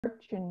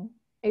and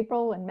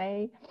April and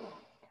May,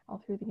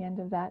 all through the end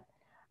of that.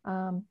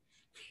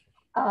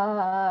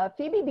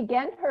 Phoebe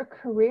began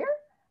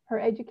her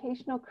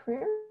educational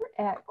career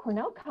at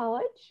Cornell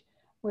College,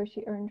 where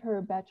she earned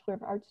her Bachelor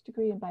of Arts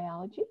degree in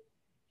biology.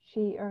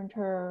 She earned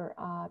her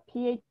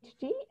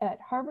PhD at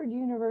Harvard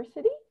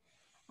University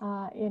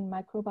in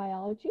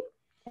microbiology,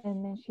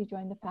 and then she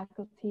joined the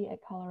faculty at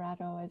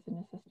Colorado as an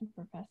assistant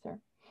professor.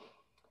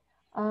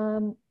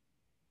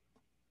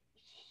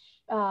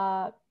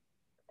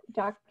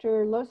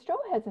 Dr. Lostro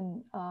has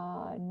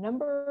a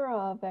number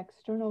of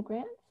external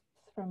grants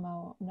from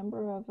a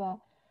number of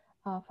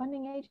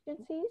funding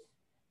agencies.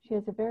 She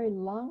has a very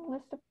long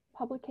list of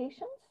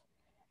publications.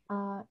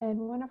 And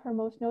one of her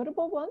most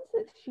notable ones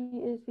is she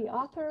is the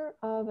author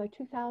of a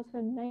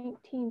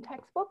 2019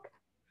 textbook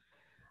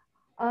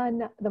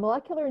on the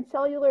molecular and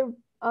cellular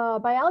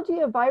biology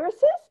of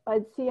viruses by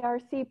the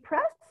CRC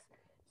Press.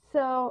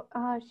 So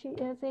she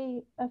is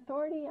an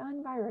authority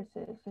on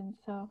viruses. And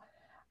so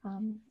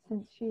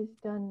since she's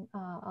done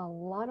a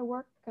lot of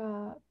work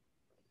on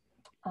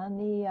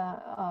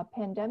the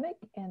pandemic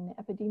and the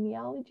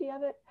epidemiology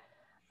of it,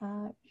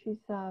 she's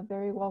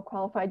very well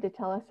qualified to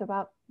tell us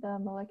about the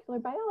molecular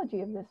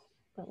biology of this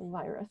little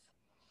virus.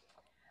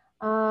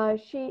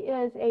 She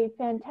is a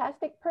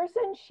fantastic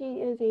person.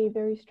 She is a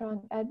very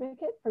strong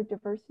advocate for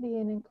diversity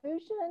and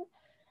inclusion,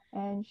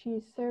 and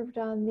she's served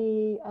on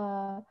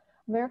the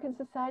American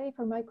Society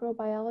for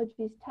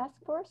Microbiology's task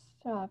force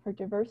for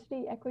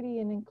diversity, equity,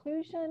 and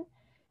inclusion,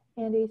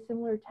 and a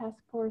similar task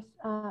force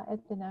at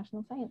the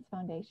National Science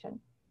Foundation.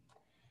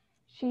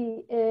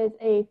 She is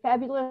a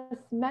fabulous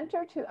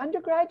mentor to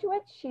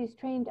undergraduates. She's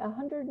trained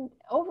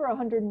over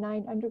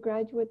 109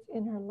 undergraduates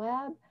in her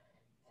lab,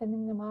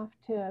 sending them off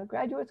to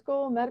graduate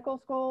school, medical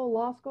school,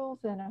 law schools,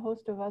 and a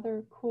host of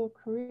other cool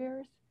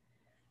careers.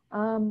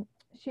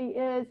 She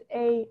is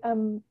a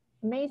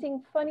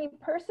amazing, funny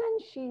person.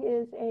 She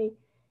is a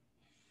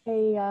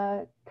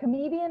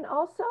comedian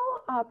also,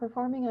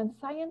 performing on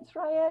Science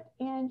Riot,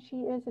 and she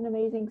is an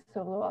amazing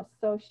soloist.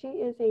 So she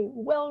is a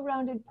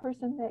well-rounded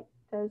person that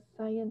does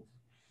science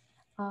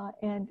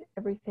and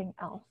everything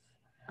else.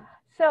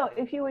 So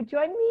if you would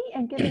join me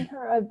in giving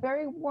her a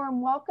very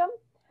warm welcome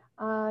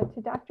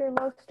to Dr.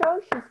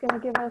 Lostro. She's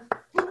going to give us,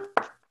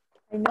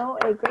 I know,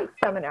 a great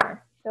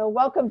seminar. So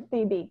welcome,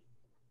 Phoebe.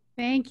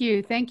 Thank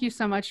you. Thank you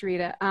so much,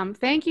 Rita.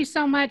 Thank you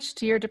so much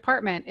to your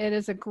department. It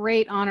is a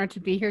great honor to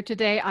be here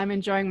today. I'm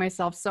enjoying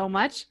myself so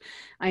much.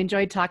 I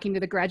enjoyed talking to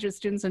the graduate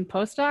students and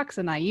postdocs,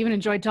 and I even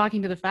enjoyed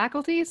talking to the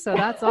faculty. So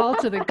that's all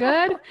to the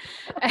good.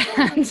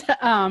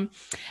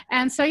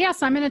 And so,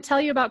 yes, I'm going to tell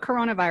you about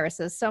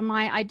coronaviruses. So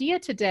my idea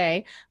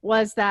today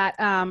was that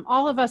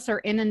all of us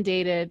are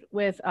inundated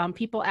with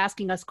people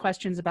asking us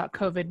questions about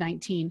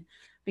COVID-19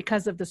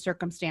 because of the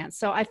circumstance.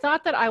 So I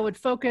thought that I would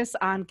focus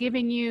on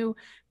giving you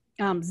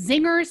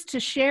zingers to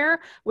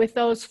share with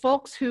those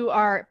folks who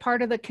are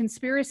part of the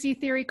conspiracy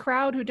theory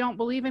crowd who don't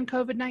believe in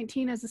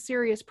COVID-19 as a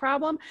serious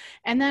problem.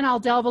 And then I'll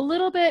delve a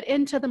little bit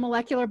into the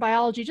molecular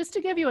biology just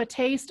to give you a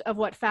taste of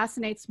what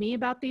fascinates me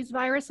about these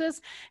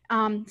viruses,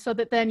 so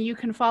that then you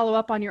can follow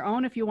up on your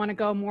own if you want to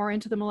go more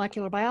into the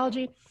molecular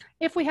biology.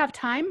 If we have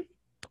time,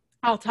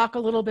 I'll talk a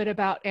little bit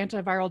about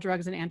antiviral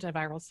drugs and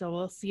antivirals. So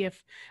we'll see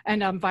if,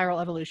 and viral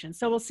evolution.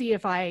 So we'll see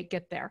if I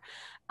get there.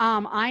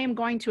 I am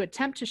going to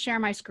attempt to share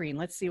my screen.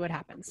 Let's see what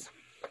happens.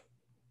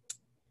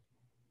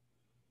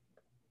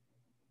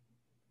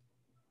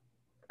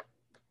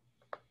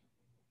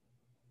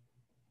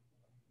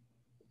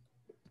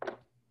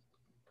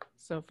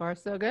 So far,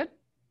 so good.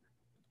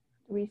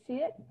 Do we see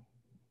it?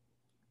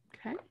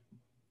 Okay.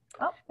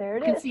 Oh, there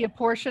it is. You can see a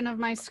portion of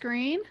my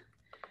screen.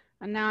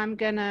 And now I'm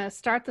gonna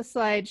start the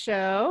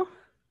slideshow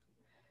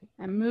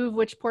and move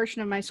which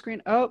portion of my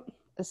screen. Oh,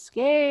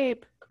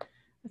 escape.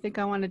 I think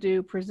I want to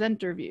do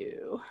presenter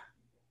view.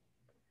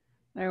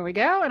 There we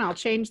go. And I'll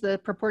change the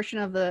proportion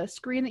of the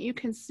screen that you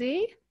can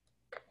see.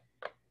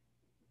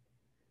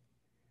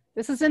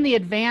 This is in the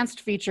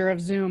advanced feature of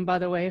Zoom, by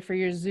the way, for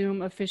your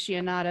Zoom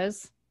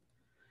aficionados.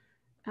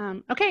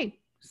 Okay,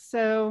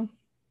 so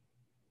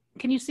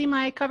can you see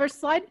my cover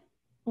slide?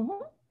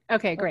 Mm-hmm.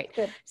 Okay, great.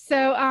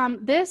 So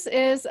this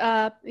is,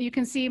 you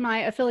can see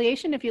my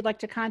affiliation. If you'd like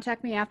to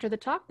contact me after the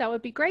talk, that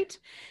would be great.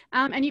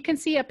 And you can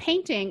see a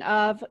painting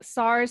of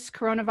SARS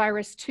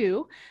coronavirus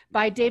 2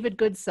 by David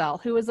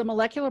Goodsell, who is a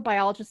molecular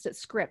biologist at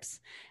Scripps.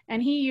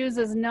 And he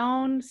uses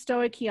known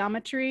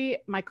stoichiometry,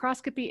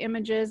 microscopy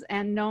images,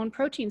 and known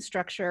protein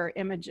structure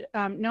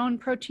known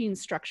protein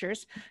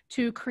structures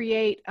to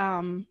create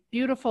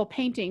beautiful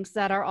paintings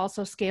that are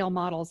also scale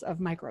models of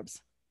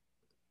microbes.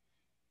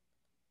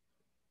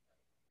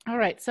 All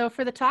right, so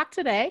for the talk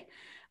today,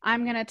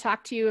 I'm going to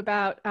talk to you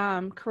about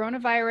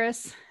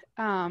coronavirus,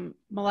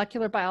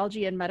 molecular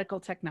biology, and medical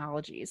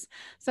technologies.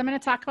 So I'm going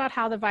to talk about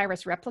how the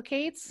virus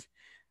replicates.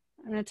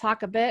 I'm going to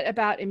talk a bit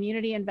about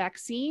immunity and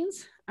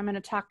vaccines. I'm going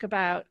to talk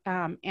about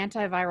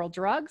antiviral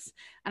drugs,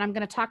 and I'm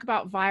going to talk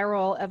about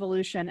viral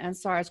evolution and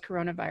SARS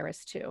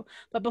coronavirus too.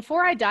 But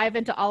before I dive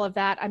into all of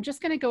that, I'm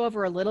just going to go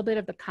over a little bit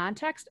of the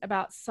context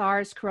about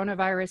SARS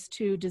coronavirus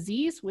 2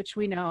 disease, which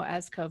we know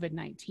as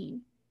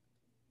COVID-19.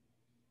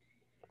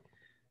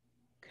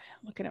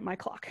 Looking at my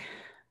clock.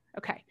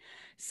 Okay,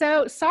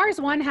 so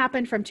SARS-1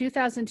 happened from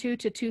 2002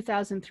 to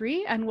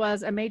 2003 and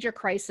was a major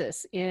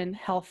crisis in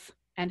health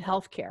and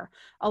healthcare.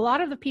 A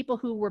lot of the people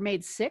who were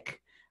made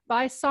sick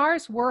by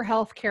SARS were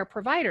healthcare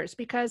providers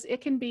because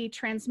it can be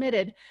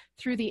transmitted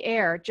through the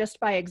air just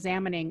by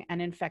examining an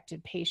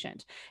infected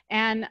patient.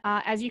 And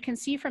as you can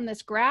see from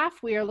this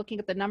graph, we are looking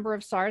at the number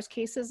of SARS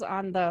cases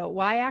on the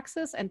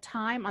y-axis and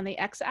time on the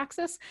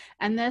x-axis.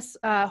 And this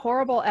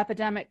horrible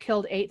epidemic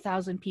killed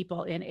 8,000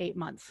 people in 8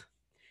 months.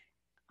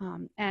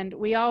 And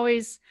we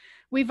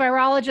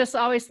virologists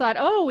always thought,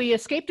 oh, we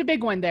escaped a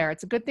big one there.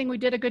 It's a good thing we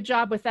did a good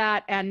job with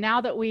that. And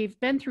now that we've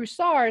been through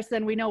SARS,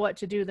 then we know what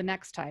to do the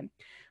next time.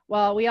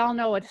 Well, we all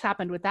know what's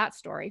happened with that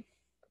story.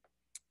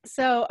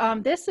 So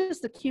this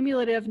is the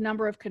cumulative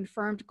number of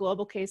confirmed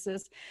global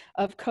cases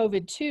of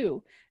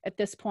COVID-2 at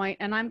this point.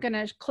 And I'm going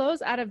to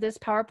close out of this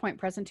PowerPoint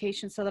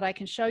presentation so that I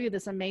can show you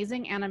this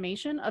amazing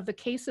animation of the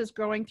cases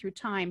growing through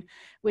time,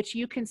 which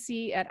you can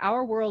see at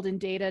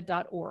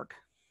ourworldindata.org.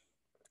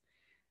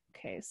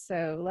 Okay,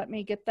 so let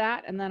me get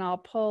that, and then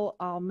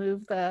I'll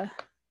move the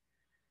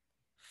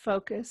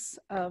focus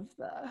of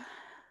the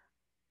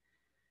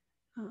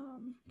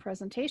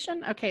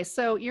presentation. Okay,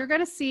 so you're going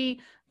to see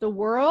the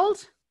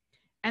world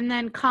and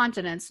then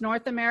continents: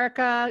 North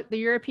America, the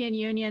European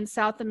Union,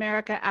 South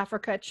America,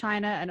 Africa,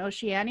 China, and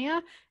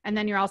Oceania. And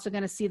then you're also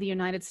going to see the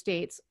United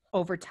States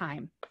over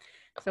time.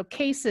 So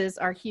cases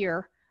are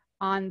here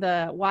on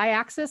the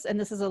y-axis, and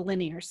this is a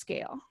linear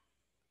scale.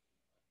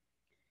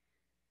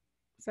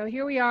 So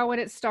here we are when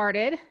it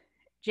started,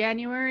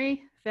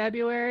 January,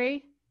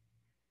 February.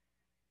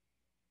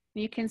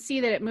 You can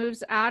see that it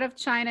moves out of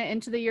China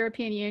into the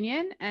European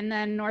Union, and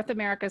then North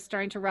America is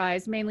starting to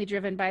rise, mainly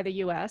driven by the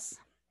US.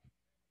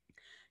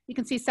 You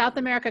can see South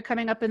America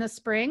coming up in the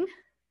spring.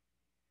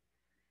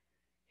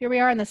 Here we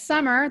are in the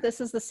summer.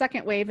 This is the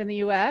second wave in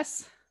the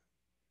US.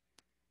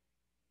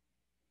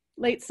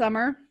 Late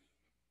summer,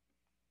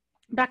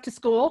 back to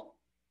school.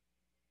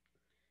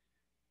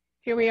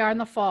 Here we are in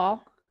the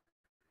fall.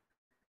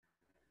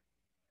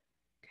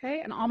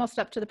 Okay, and almost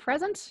up to the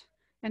present.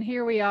 And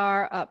here we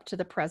are up to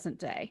the present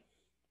day.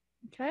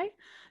 Okay,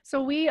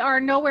 so we are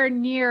nowhere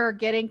near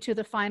getting to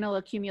the final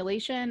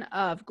accumulation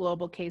of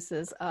global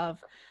cases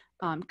of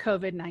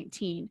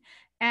COVID-19.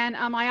 And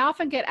I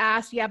often get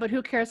asked, yeah, but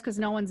who cares because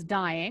no one's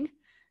dying?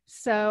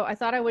 So I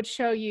thought I would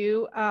show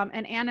you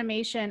an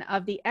animation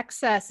of the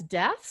excess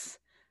deaths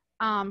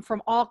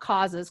from all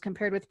causes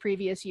compared with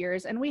previous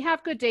years. And we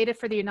have good data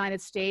for the United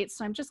States,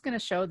 so I'm just going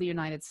to show the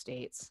United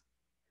States.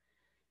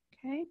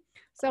 Okay,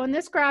 so in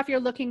this graph, you're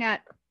looking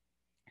at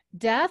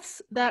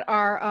deaths that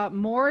are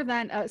more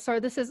than,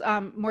 sorry, this is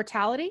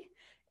mortality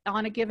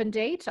on a given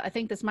date. I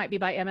think this might be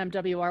by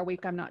MMWR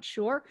week, I'm not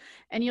sure.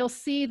 And you'll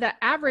see the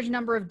average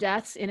number of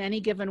deaths in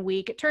any given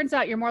week. It turns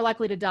out you're more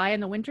likely to die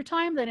in the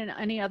wintertime than in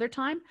any other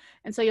time.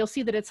 And so you'll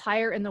see that it's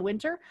higher in the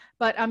winter,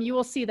 but you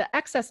will see the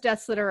excess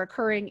deaths that are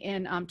occurring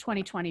in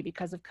 2020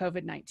 because of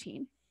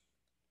COVID-19.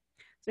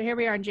 So here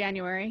we are in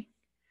January,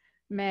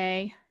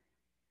 May,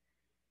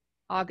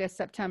 August,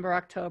 September,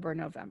 October,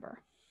 November.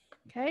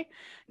 Okay,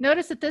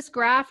 notice that this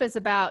graph is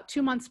about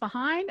 2 months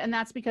behind, and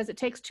that's because it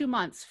takes 2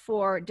 months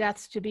for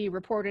deaths to be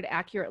reported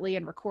accurately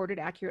and recorded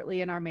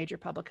accurately in our major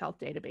public health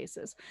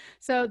databases.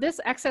 So this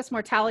excess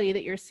mortality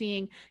that you're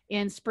seeing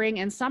in spring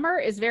and summer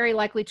is very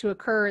likely to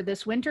occur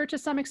this winter to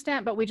some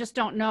extent, but we just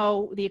don't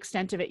know the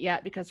extent of it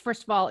yet because,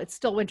 first of all, it's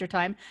still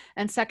wintertime,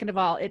 and second of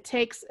all, it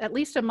takes at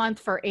least a month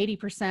for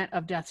 80%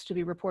 of deaths to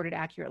be reported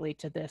accurately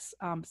to this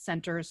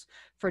Centers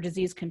for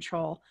Disease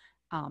Control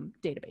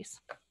database.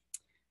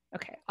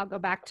 Okay, I'll go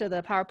back to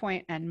the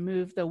PowerPoint and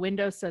move the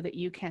window so that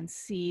you can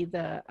see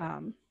the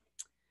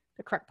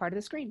correct part of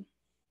the screen.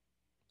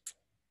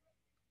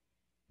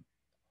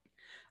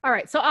 All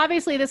right, so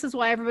obviously this is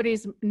why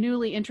everybody's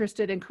newly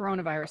interested in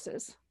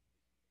coronaviruses.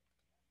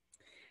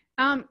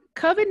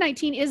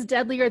 COVID-19 is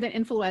deadlier than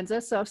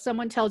influenza, so if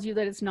someone tells you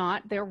that it's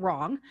not, they're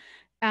wrong.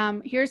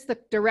 Here's the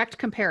direct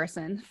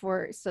comparison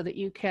so that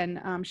you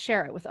can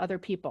share it with other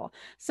people.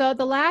 So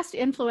the last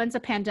influenza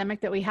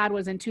pandemic that we had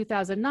was in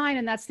 2009,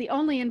 and that's the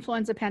only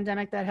influenza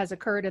pandemic that has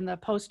occurred in the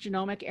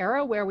post-genomic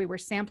era where we were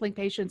sampling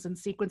patients and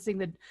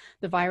sequencing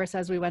the virus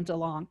as we went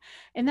along.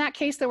 In that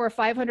case, there were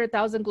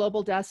 500,000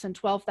 global deaths and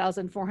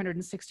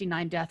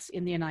 12,469 deaths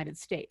in the United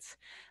States.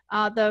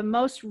 The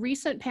most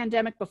recent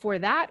pandemic before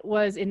that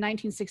was in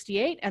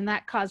 1968, and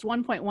that caused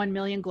 1.1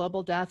 million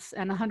global deaths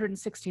and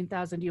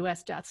 116,000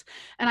 US deaths.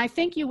 And I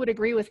think you would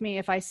agree with me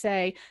if I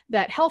say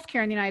that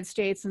healthcare in the United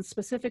States, and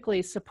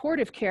specifically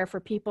supportive care for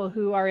people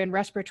who are in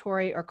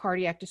respiratory or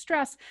cardiac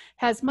distress,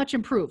 has much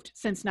improved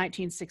since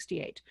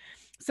 1968.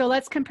 So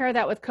let's compare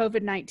that with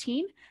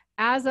COVID-19.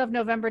 As of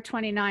November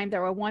 29,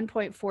 there were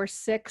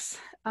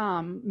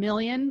 1.46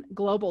 million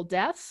global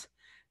deaths.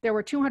 There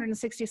were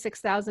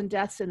 266,000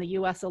 deaths in the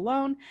US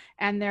alone,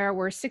 and there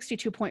were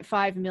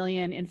 62.5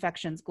 million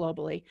infections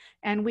globally.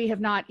 And we have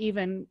not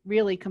even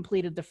really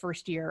completed the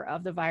first year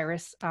of the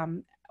virus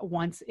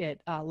once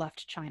it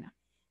left China.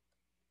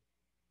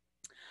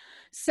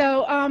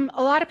 So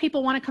a lot of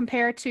people want to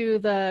compare to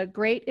the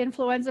great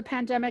influenza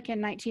pandemic in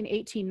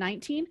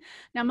 1918-19.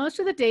 Now, most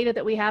of the data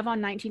that we have on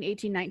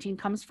 1918-19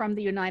 comes from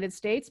the United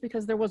States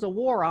because there was a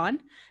war on,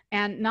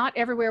 and not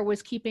everywhere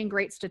was keeping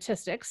great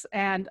statistics,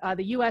 and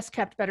the US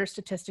kept better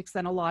statistics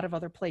than a lot of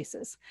other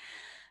places.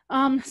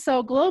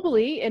 So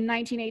globally in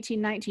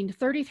 1918-19,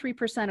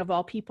 33% of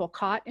all people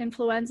caught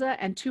influenza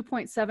and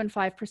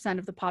 2.75%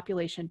 of the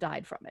population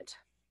died from it.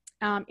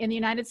 In the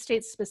United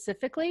States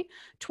specifically,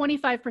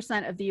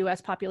 25% of the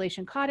US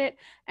population caught it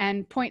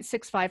and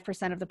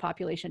 0.65% of the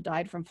population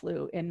died from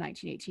flu in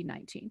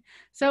 1918-19.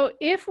 So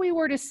if we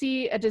were to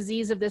see a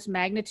disease of this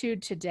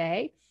magnitude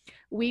today,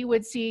 we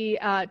would see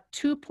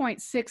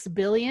 2.6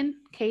 billion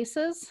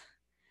cases,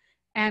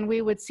 and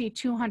we would see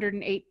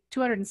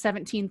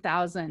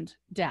 217,000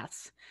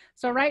 deaths.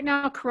 So right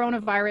now,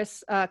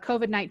 coronavirus,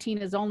 COVID-19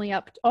 is only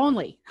up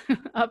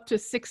to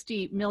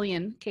 60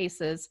 million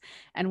cases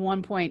and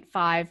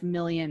 1.5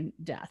 million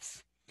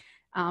deaths.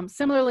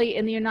 Similarly,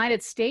 in the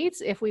United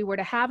States, if we were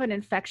to have an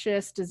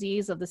infectious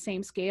disease of the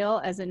same scale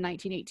as in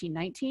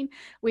 1918-19,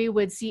 we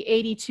would see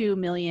 82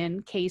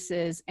 million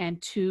cases and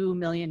 2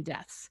 million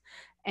deaths.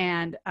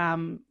 And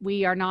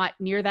we are not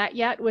near that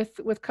yet with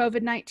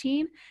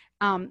COVID-19.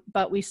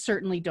 But we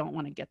certainly don't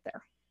want to get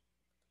there.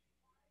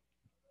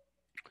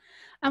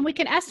 We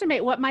can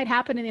estimate what might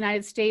happen in the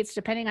United States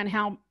depending on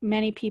how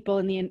many people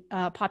in the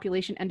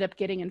population end up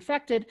getting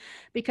infected,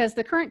 because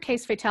the current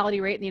case fatality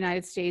rate in the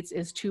United States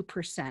is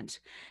 2%.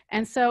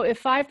 And so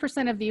if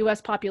 5% of the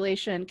US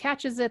population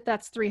catches it,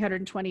 that's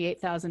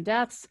 328,000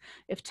 deaths.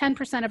 If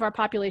 10% of our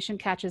population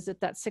catches it,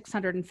 that's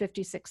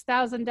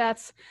 656,000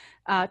 deaths.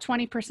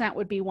 20%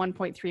 would be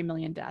 1.3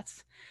 million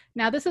deaths.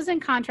 Now, this is in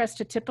contrast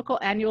to typical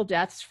annual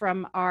deaths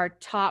from our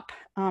top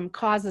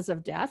causes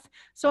of death.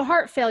 So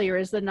heart failure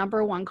is the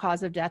 #1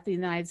 cause of death in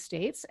the United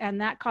States, and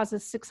that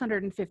causes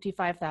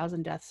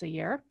 655,000 deaths a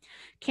year.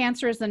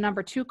 Cancer is the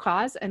 #2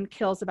 cause and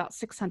kills about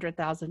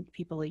 600,000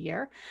 people a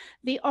year.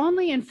 The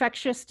only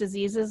infectious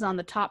diseases on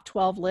the top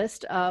 12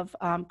 list of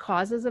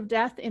causes of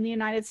death in the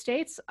United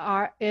States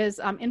is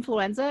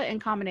influenza in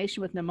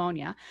combination with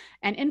pneumonia.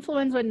 And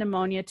influenza and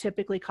pneumonia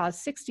typically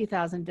cause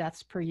 60,000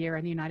 deaths per year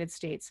in the United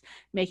States,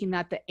 making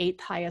that the 8th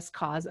highest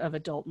cause of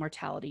adult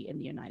mortality in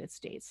the United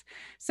States.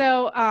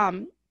 So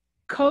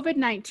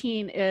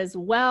COVID-19 is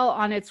well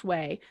on its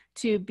way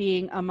to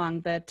being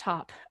among the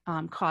top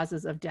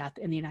causes of death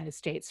in the United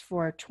States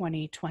for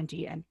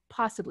 2020 and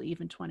possibly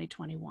even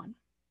 2021.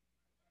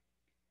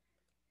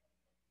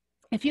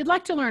 If you'd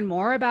like to learn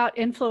more about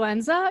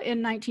influenza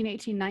in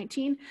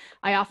 1918-19,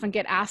 I often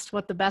get asked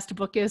what the best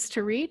book is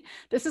to read.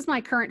 This is my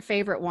current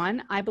favorite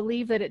one. I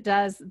believe that it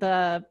does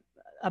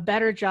a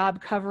better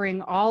job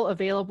covering all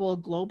available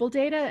global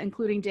data,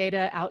 including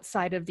data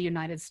outside of the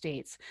United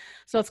States.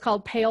 So it's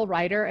called Pale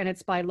Rider, and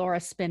it's by Laura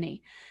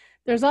Spinney.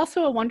 There's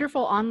also a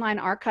wonderful online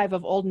archive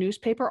of old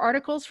newspaper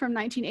articles from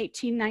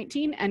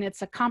 1918-19, and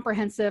it's a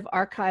comprehensive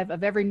archive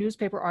of every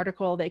newspaper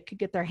article they could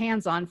get their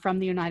hands on from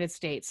the United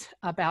States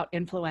about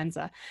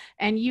influenza.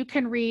 And you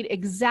can read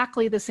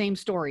exactly the same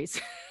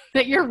stories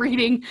that you're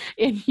reading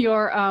in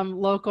your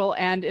local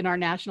and in our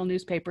national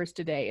newspapers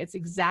today. It's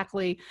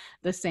exactly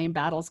the same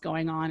battles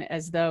going on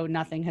as though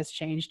nothing has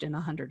changed in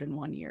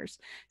 101 years.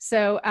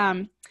 So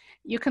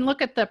you can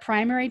look at the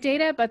primary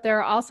data, but there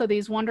are also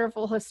these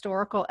wonderful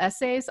historical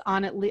essays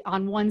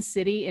on one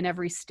city in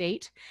every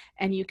state.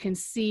 And you can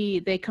see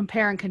they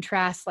compare and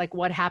contrast like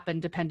what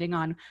happened depending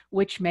on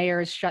which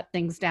mayors shut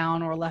things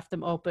down or left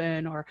them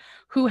open, or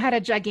who had a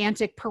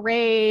gigantic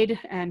parade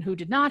and who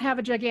did not have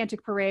a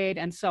gigantic parade,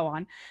 and so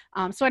on.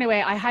 So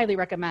anyway, I highly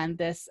recommend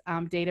this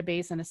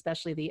database, and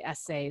especially the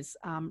essays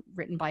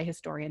written by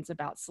historians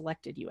about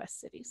selected US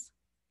cities.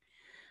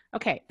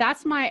 Okay,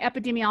 that's my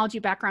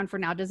epidemiology background for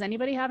now. Does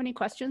anybody have any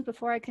questions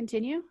before I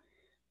continue?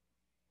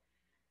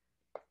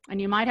 And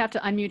you might have to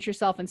unmute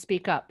yourself and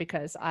speak up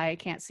because I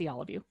can't see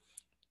all of you.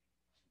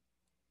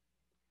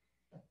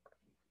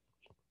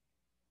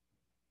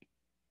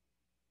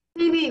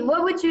 Phoebe,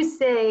 what would you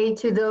say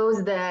to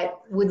those that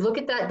would look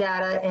at that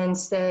data and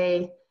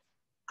say,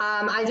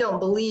 I don't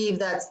believe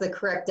that's the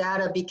correct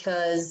data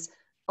because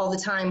all the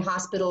time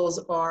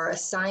hospitals are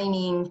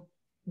assigning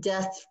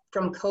death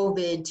from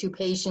COVID to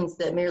patients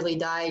that merely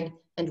died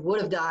and would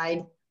have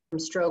died from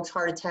strokes,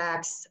 heart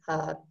attacks,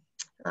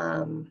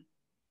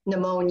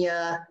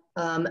 pneumonia,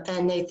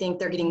 and they think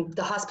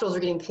the hospitals are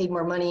getting paid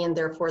more money and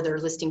therefore they're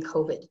listing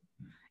COVID?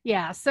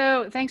 Yeah,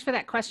 so thanks for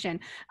that question.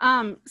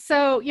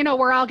 So, you know,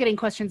 we're all getting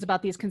questions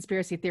about these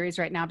conspiracy theories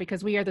right now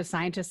because we are the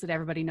scientists that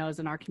everybody knows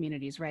in our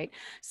communities, right?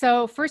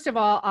 So first of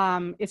all,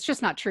 it's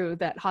just not true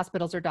that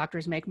hospitals or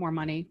doctors make more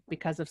money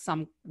because of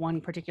some one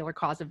particular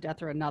cause of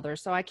death or another.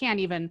 So I can't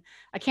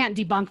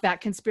debunk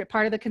that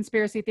part of the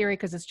conspiracy theory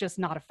because it's just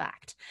not a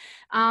fact.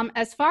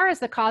 As far as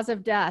the cause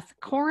of death,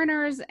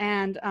 coroners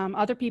and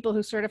other people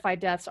who certify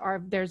deaths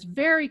there's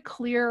very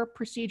clear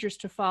procedures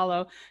to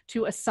follow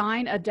to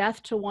assign a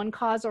death to one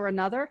cause or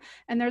another.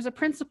 And there's a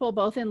principle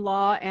both in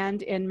law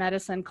and in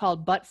medicine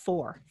called but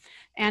for.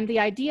 And the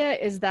idea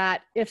is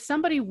that if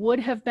somebody would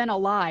have been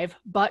alive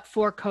but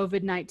for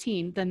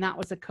COVID-19, then that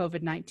was a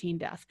COVID-19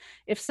 death.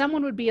 If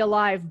someone would be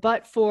alive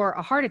but for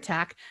a heart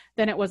attack,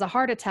 then it was a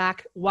heart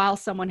attack while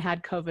someone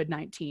had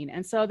COVID-19.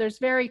 And so there's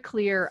very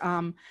clear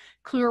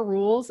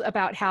rules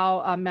about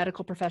how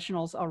medical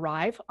professionals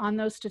arrive on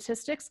those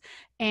statistics.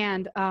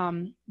 And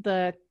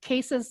the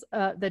cases,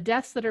 the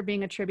deaths that are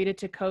being attributed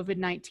to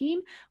COVID-19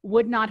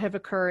 would not have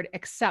occurred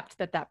except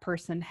that that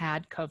person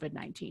had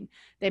COVID-19.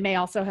 They may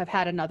also have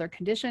had another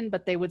condition,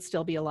 but they would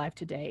still be alive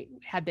today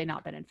had they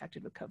not been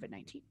infected with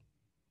COVID-19.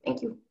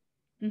 Thank you.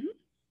 Mm-hmm.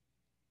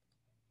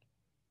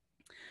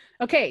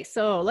 Okay,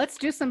 so let's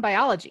do some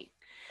biology.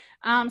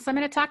 So I'm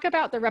going to talk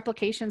about the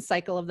replication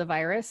cycle of the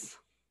virus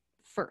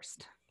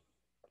first.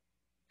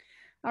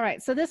 All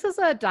right, so this is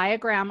a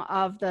diagram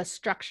of the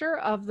structure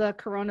of the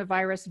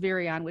coronavirus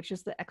virion, which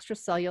is the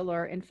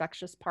extracellular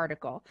infectious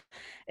particle.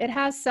 It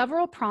has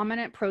several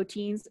prominent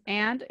proteins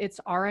and its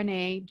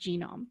RNA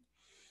genome.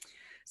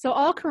 So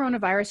all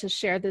coronaviruses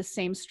share this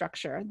same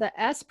structure. The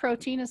S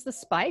protein is the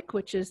spike,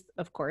 which is,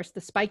 of course,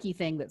 the spiky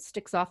thing that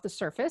sticks off the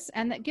surface,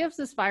 and that gives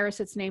this virus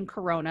its name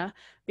corona,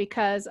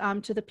 because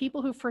to the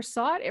people who first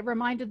saw it, it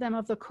reminded them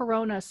of the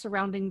corona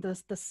surrounding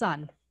the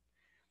sun.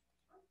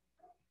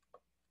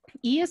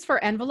 E is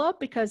for envelope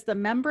because the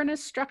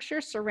membranous structure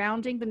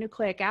surrounding the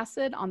nucleic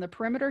acid on the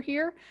perimeter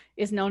here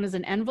is known as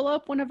an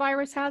envelope when a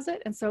virus has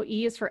it. And so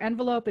E is for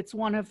envelope. It's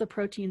one of the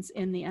proteins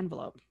in the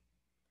envelope.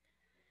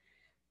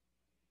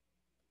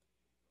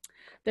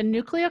 The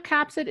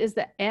nucleocapsid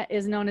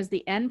is known as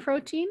the N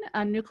protein.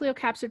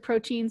 Nucleocapsid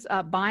proteins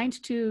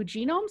bind to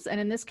genomes. And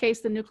in this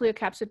case, the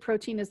nucleocapsid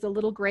protein is the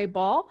little gray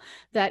ball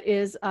that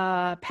is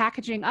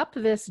packaging up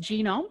this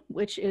genome,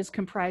 which is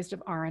comprised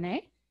of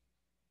RNA.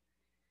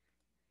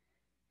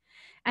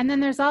 And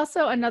then there's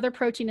also another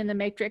protein in the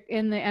matrix,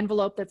 in the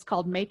envelope, that's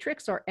called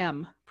matrix, or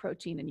M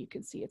protein, and you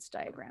can see it's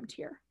diagrammed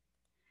here.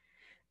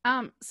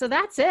 So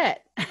that's it.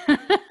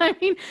 I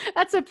mean,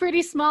 that's a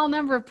pretty small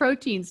number of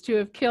proteins to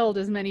have killed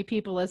as many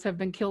people as have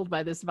been killed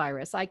by this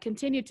virus. I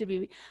continue to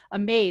be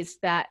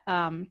amazed that,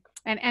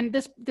 and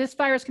this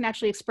virus can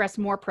actually express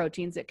more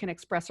proteins. It can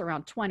express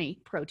around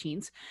 20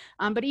 proteins.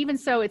 But even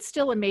so, it's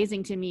still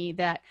amazing to me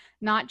that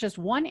not just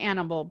one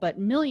animal, but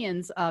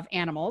millions of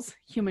animals,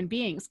 human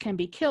beings, can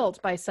be killed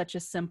by such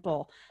a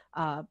simple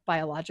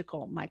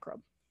biological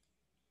microbe.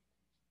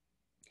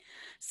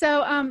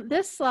 So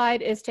this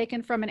slide is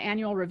taken from an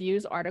annual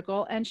reviews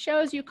article and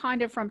shows you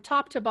kind of from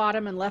top to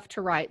bottom and left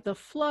to right the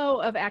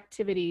flow of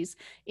activities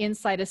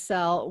inside a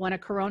cell when a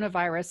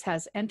coronavirus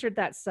has entered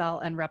that cell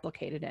and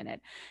replicated in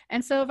it.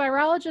 And so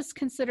virologists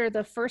consider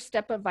the first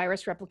step of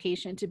virus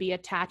replication to be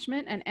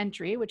attachment and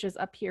entry, which is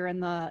up here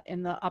in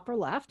the upper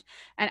left.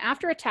 And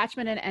after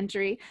attachment and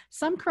entry,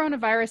 some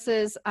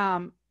coronaviruses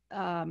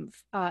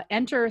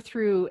enter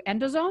through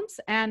endosomes,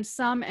 and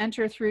some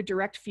enter through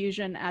direct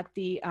fusion at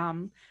the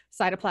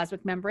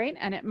cytoplasmic membrane,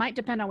 and it might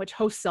depend on which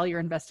host cell you're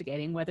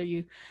investigating, whether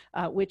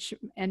which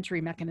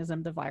entry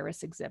mechanism the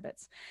virus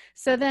exhibits.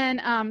 So then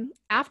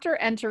after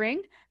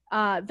entering,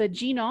 the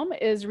genome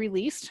is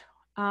released,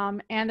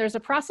 and there's a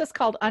process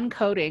called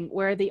uncoding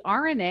where the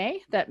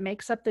RNA that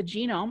makes up the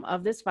genome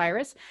of this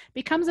virus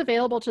becomes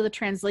available to the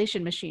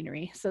translation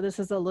machinery. So this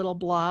is a little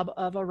blob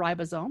of a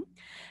ribosome.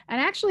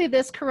 And actually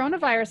this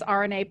coronavirus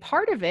RNA,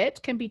 part of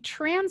it can be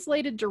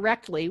translated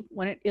directly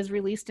when it is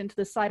released into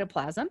the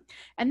cytoplasm.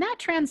 And that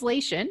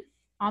translation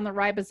on the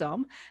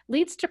ribosome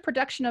leads to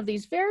production of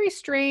these very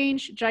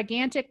strange,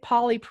 gigantic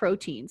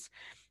polyproteins,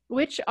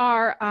 which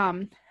are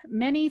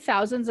many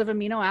thousands of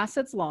amino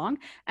acids long,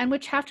 and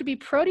which have to be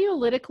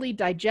proteolytically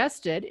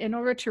digested in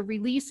order to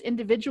release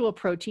individual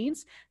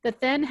proteins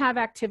that then have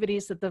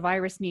activities that the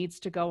virus needs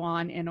to go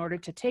on in order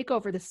to take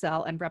over the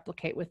cell and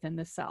replicate within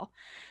the cell.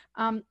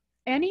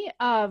 Any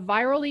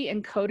virally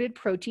encoded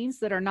proteins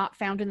that are not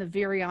found in the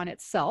virion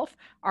itself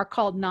are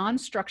called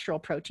non-structural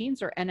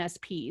proteins, or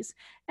NSPs.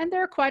 And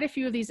there are quite a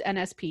few of these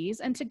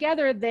NSPs, and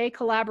together they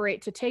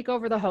collaborate to take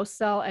over the host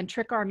cell and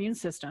trick our immune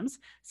systems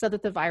so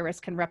that the virus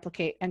can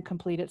replicate and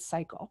complete its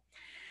cycle.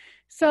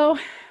 So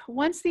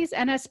once these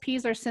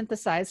NSPs are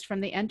synthesized from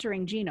the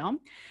entering genome,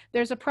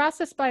 there's a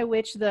process by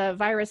which the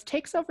virus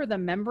takes over the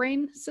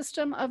membrane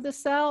system of the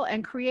cell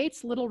and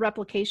creates little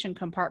replication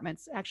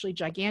compartments, actually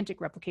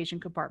gigantic replication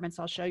compartments.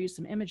 I'll show you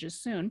some images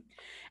soon.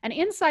 And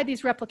inside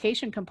these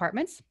replication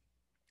compartments,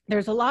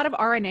 there's a lot of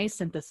RNA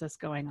synthesis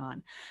going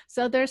on.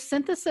 So there's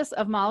synthesis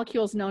of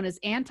molecules known as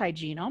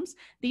antigenomes.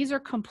 These are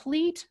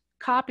complete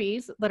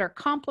copies that are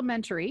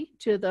complementary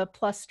to the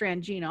plus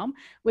strand genome,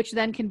 which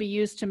then can be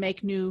used to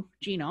make new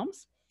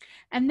genomes.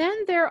 And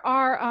then there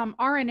are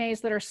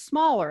RNAs that are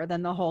smaller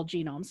than the whole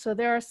genome. So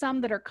there are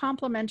some that are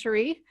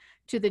complementary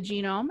to the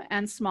genome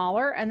and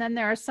smaller. And then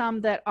there are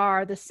some that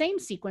are the same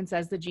sequence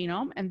as the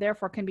genome and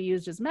therefore can be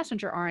used as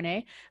messenger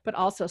RNA, but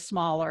also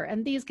smaller.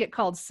 And these get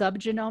called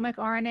subgenomic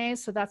RNAs.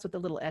 So that's what the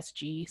little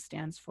SG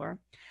stands for.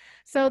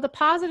 So the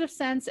positive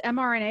sense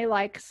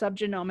mRNA-like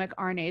subgenomic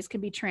RNAs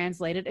can be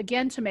translated,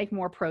 again, to make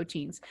more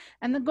proteins.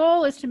 And the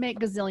goal is to make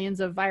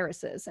gazillions of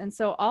viruses. And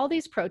so all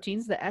these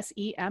proteins, the S,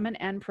 E, M, and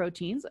N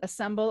proteins,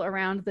 assemble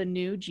around the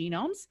new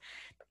genomes.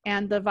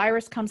 And the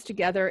virus comes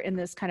together in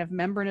this kind of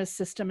membranous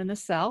system in the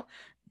cell.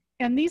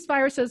 And these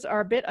viruses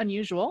are a bit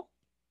unusual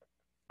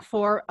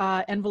for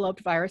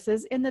enveloped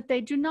viruses in that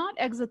they do not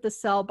exit the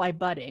cell by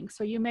budding.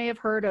 So you may have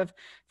heard of,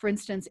 for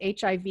instance,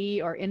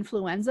 HIV or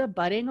influenza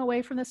budding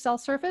away from the cell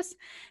surface.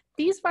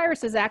 These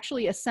viruses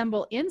actually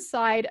assemble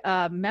inside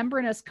a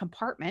membranous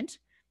compartment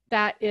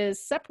that is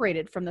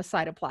separated from the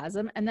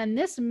cytoplasm. And then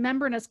this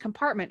membranous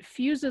compartment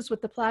fuses with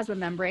the plasma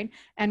membrane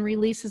and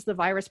releases the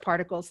virus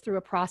particles through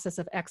a process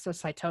of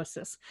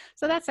exocytosis.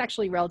 So that's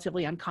actually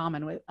relatively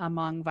uncommon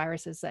among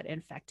viruses that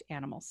infect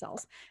animal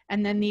cells.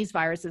 And then these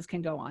viruses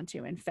can go on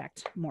to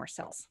infect more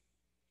cells.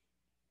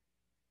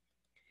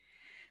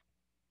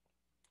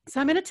 So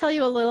I'm going to tell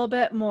you a little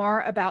bit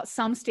more about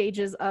some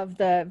stages of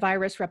the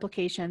virus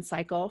replication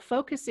cycle,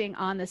 focusing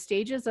on the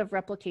stages of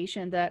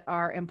replication that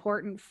are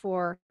important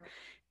for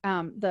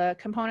the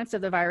components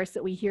of the virus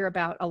that we hear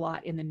about a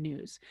lot in the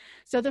news.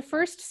 So the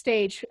first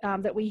stage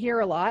that we hear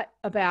a lot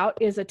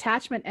about is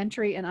attachment,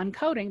 entry, and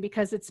uncoating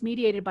because it's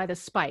mediated by the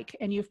spike.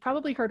 And you've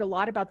probably heard a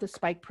lot about the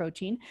spike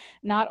protein.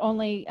 Not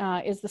only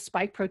is the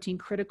spike protein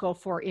critical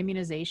for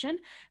immunization,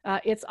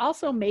 it's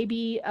also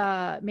maybe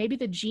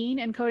the gene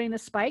encoding the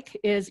spike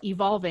is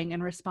evolving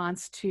in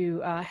response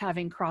to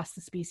having crossed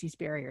the species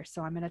barrier.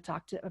 So I'm going to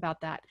talk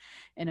about that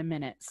in a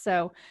minute.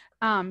 So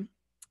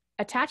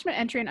attachment,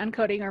 entry, and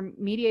uncoating are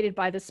mediated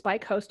by the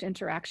spike-host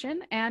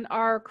interaction and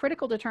are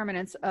critical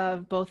determinants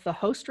of both the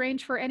host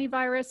range for any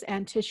virus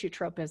and tissue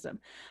tropism.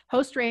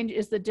 Host range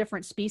is the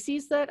different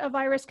species that a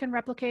virus can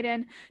replicate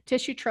in.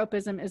 Tissue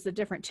tropism is the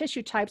different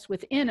tissue types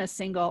within a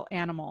single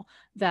animal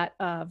that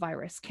a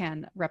virus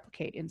can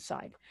replicate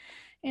inside.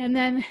 And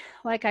then,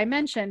 like I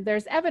mentioned,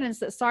 there's evidence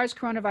that SARS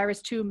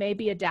coronavirus 2 may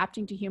be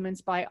adapting to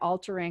humans by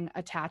altering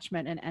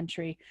attachment and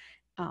entry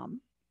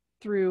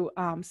through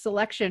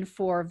selection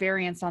for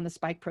variants on the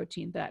spike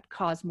protein that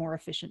cause more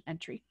efficient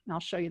entry. And I'll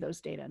show you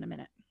those data in a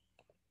minute.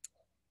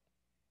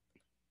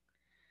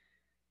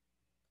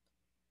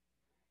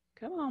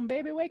 Come on,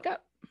 baby, wake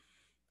up.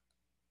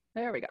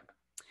 There we go.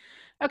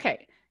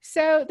 Okay,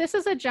 so this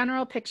is a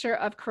general picture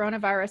of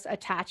coronavirus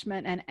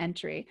attachment and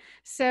entry.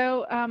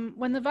 So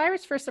when the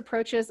virus first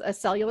approaches a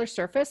cellular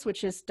surface,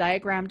 which is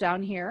diagrammed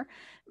down here,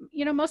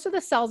 you know, most of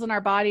the cells in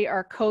our body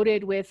are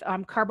coated with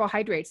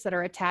carbohydrates that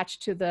are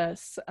attached to the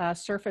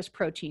surface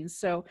proteins.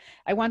 So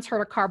I once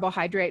heard a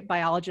carbohydrate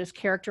biologist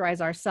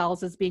characterize our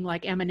cells as being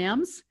like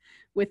M&Ms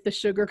with the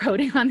sugar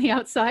coating on the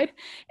outside.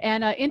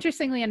 And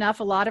interestingly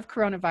enough, a lot of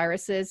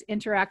coronaviruses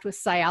interact with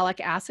sialic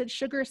acid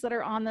sugars that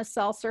are on the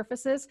cell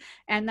surfaces.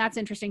 And that's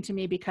interesting to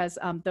me because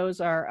those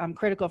are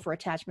critical for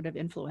attachment of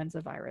influenza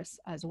virus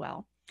as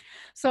well.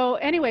 So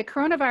anyway,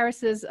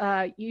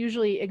 coronaviruses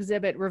usually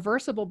exhibit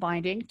reversible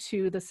binding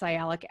to the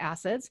sialic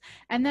acids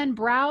and then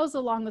browse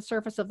along the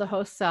surface of the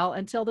host cell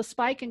until the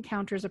spike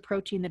encounters a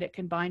protein that it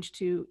can bind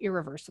to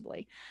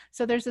irreversibly.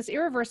 So there's this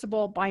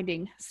irreversible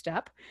binding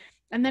step.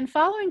 And then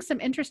following some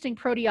interesting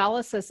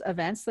proteolysis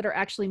events that are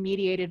actually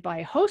mediated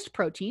by host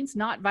proteins,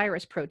 not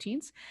virus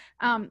proteins,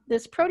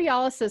 this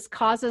proteolysis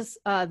causes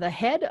the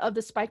head of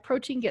the spike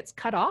protein gets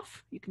cut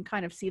off. You can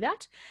kind of see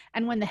that.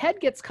 And when the head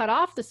gets cut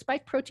off, the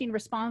spike protein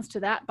responds to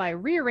that by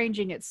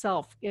rearranging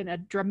itself in a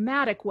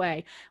dramatic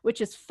way,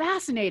 which is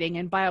fascinating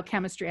in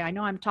biochemistry. I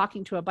know I'm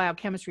talking to a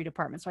biochemistry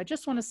department, so I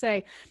just want to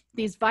say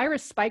these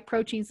virus spike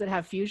proteins that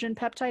have fusion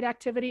peptide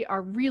activity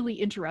are really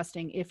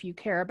interesting if you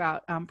care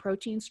about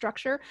protein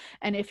structure.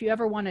 And if you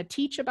ever want to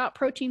teach about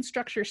protein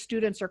structure,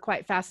 students are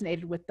quite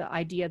fascinated with the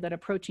idea that a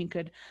protein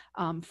could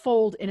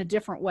fold in a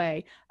different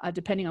way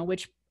depending on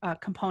which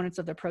components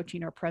of the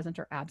protein are present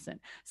or absent.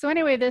 So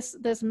anyway,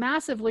 this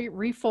massive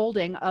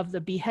refolding of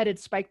the beheaded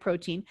spike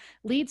protein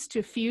leads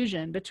to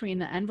fusion between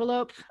the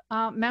envelope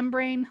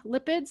membrane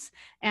lipids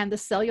and the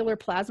cellular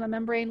plasma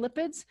membrane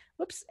lipids.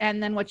 Whoops.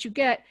 And then what you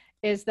get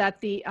is that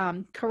the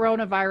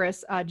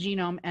coronavirus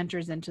genome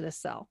enters into the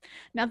cell.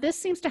 Now, this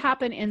seems to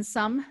happen in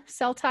some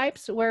cell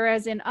types,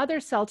 whereas in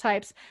other cell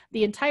types,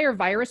 the entire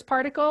virus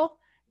particle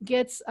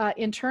gets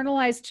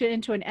internalized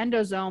into an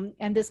endosome,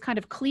 and this kind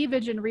of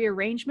cleavage and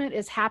rearrangement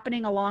is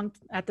happening along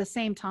at the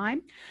same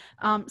time,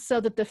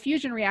 so that the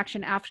fusion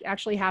reaction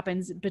actually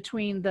happens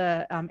between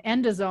the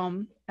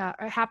endosome,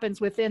 happens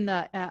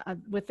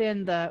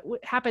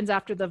happens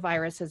after the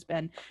virus has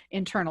been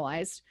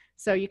internalized.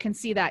 So you can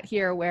see that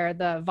here where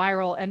the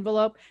viral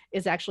envelope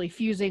is actually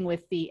fusing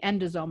with the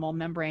endosomal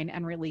membrane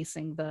and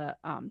releasing the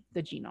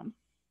genome.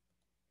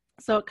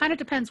 So it kind of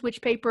depends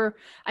which paper.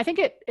 I think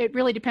it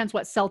really depends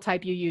what cell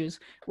type you use,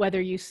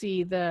 whether you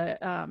see the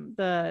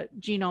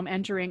genome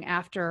entering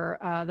after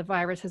the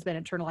virus has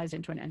been internalized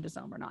into an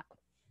endosome or not.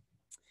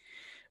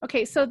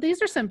 Okay, so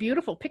these are some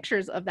beautiful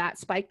pictures of that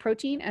spike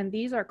protein, and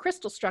these are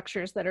crystal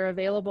structures that are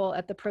available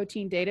at the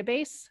protein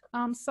database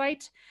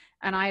site,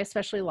 and I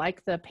especially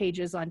like the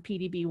pages on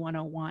PDB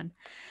 101.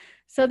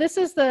 So this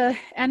is the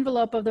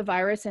envelope of the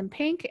virus in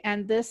pink,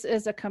 and this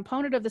is a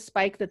component of the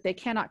spike that they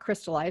cannot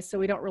crystallize, so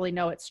we don't really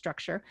know its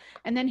structure.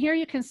 And then here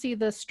you can see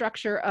the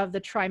structure of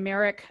the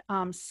trimeric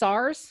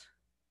SARS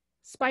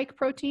spike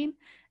protein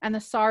and the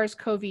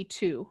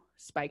SARS-CoV-2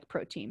 spike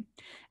protein.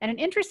 And an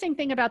interesting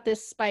thing about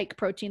this spike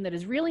protein that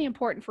is really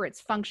important for its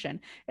function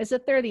is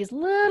that there are these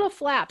little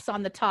flaps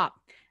on the top,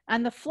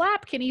 and the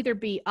flap can either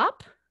be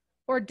up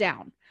or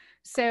down.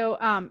 So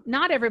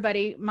not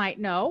everybody might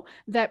know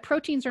that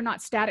proteins are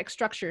not static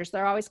structures.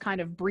 They're always kind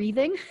of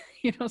breathing,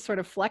 sort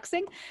of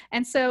flexing.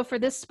 And so for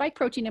this spike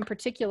protein in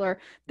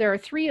particular, there are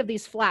 3 of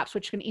these flaps,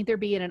 which can either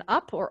be in an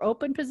up or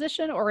open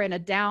position or in a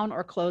down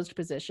or closed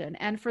position.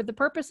 And for the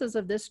purposes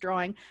of this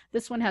drawing,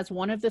 this one has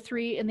 1 of the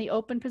 3 in the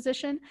open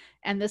position,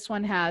 and this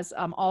one has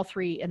all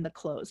 3 in the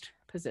closed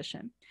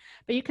position.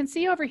 But you can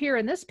see over here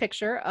in this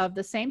picture of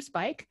the same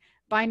spike,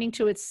 binding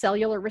to its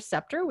cellular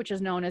receptor, which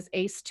is known as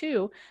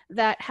ACE2,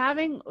 that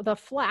having the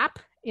flap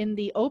in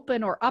the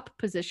open or up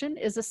position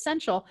is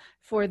essential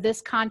for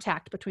this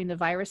contact between the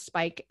virus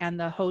spike and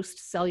the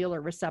host cellular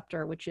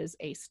receptor, which is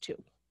ACE2.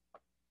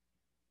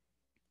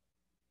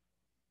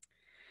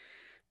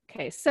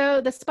 Okay, so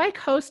the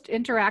spike-host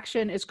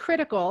interaction is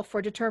critical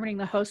for determining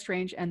the host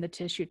range and the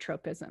tissue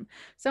tropism.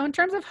 So in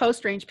terms of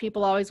host range,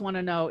 people always want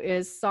to know,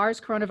 is SARS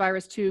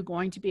coronavirus 2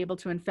 going to be able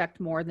to infect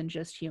more than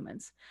just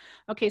humans?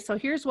 Okay, so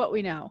here's what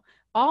we know.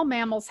 All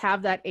mammals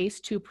have that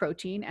ACE2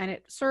 protein, and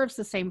it serves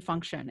the same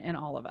function in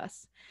all of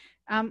us.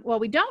 What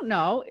we don't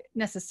know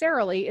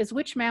necessarily is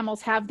which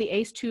mammals have the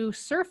ACE2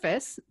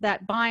 surface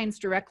that binds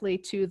directly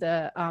to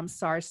the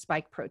SARS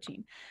spike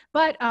protein.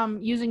 But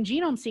using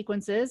genome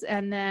sequences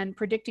and then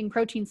predicting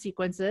protein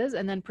sequences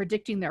and then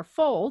predicting their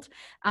fold,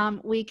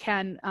 we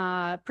can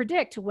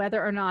predict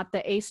whether or not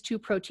the ACE2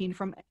 protein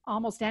from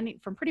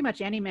pretty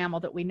much any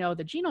mammal that we know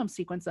the genome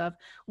sequence of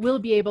will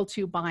be able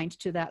to bind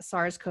to that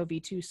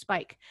SARS-CoV-2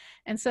 spike.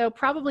 And so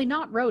probably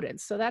not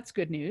rodents, so that's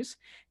good news.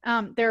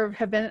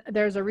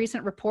 There's a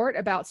recent report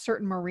about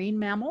certain marine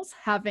mammals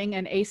having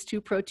an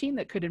ACE2 protein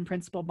that could in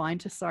principle bind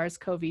to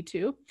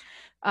SARS-CoV-2.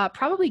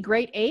 Probably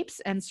great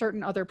apes and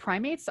certain other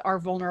primates are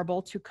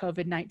vulnerable to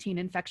COVID-19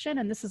 infection,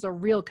 and this is a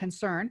real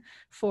concern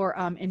for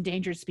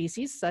endangered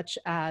species such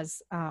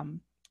as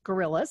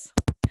gorillas.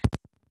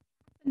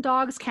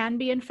 Dogs can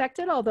be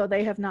infected, although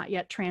they have not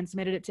yet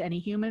transmitted it to any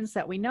humans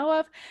that we know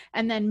of.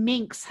 And then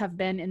minks have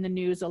been in the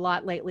news a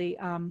lot lately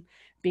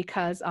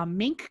because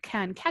mink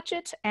can catch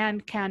it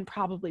and can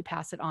probably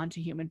pass it on to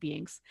human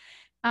beings.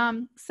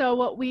 So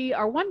what we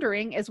are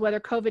wondering is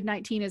whether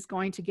COVID-19 is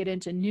going to get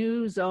into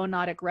new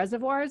zoonotic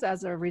reservoirs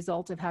as a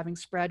result of having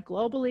spread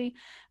globally.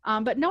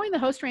 But knowing the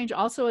host range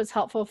also is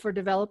helpful for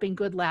developing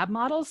good lab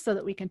models so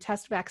that we can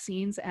test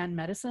vaccines and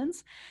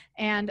medicines.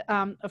 And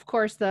of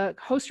course, the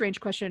host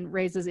range question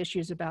raises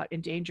issues about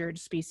endangered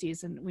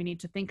species, and we need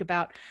to think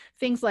about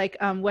things like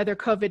whether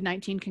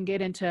COVID-19 can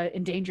get into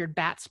endangered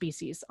bat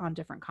species on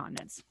different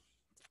continents.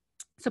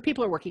 So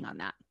people are working on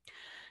that.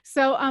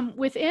 So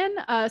within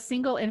a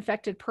single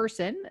infected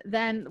person,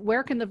 then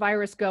where can the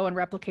virus go and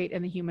replicate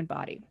in the human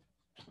body?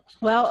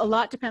 Well, a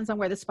lot depends on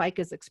where the spike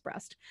is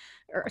expressed,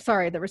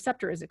 the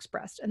receptor is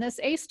expressed. And this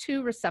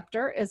ACE2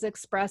 receptor is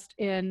expressed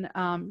in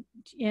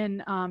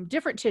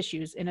different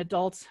tissues in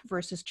adults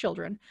versus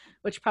children,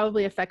 which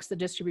probably affects the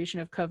distribution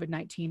of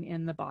COVID-19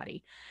 in the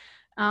body.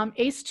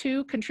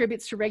 ACE2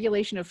 contributes to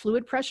regulation of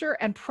fluid pressure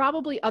and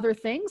probably other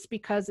things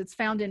because it's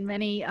found in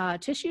many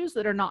tissues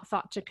that are not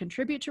thought to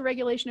contribute to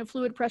regulation of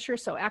fluid pressure.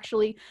 So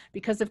actually,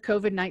 because of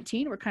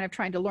COVID-19, we're kind of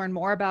trying to learn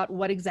more about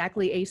what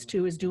exactly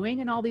ACE2 is doing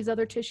in all these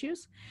other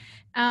tissues.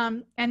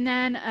 And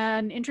then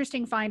an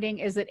interesting finding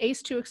is that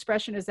ACE2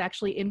 expression is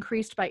actually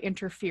increased by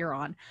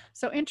interferon.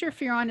 So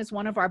interferon is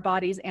one of our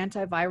body's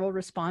antiviral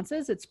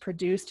responses. It's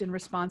produced in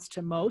response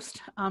to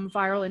most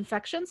viral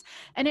infections,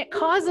 and it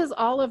causes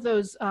all of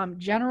those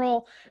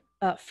general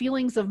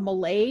feelings of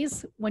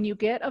malaise when you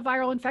get a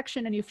viral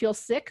infection and you feel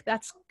sick.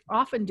 That's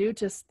often due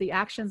to the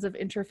actions of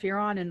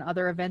interferon and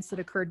other events that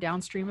occur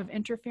downstream of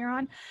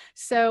interferon.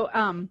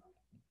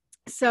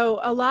 So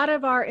a lot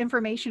of our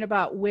information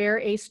about where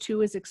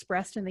ACE2 is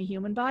expressed in the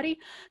human body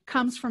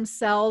comes from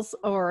cells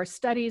or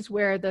studies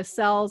where the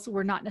cells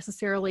were not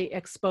necessarily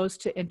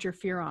exposed to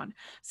interferon.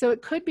 So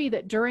it could be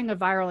that during a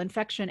viral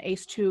infection,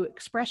 ACE2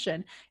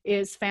 expression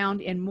is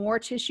found in more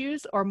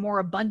tissues or more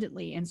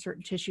abundantly in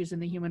certain tissues in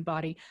the human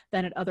body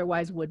than it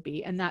otherwise would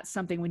be. And that's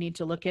something we need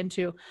to look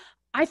into.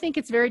 I think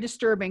it's very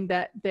disturbing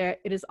that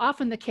it is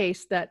often the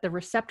case that the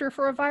receptor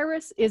for a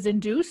virus is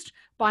induced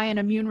by an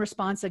immune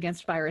response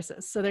against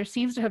viruses. So there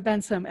seems to have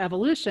been some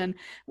evolution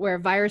where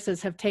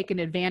viruses have taken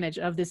advantage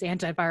of this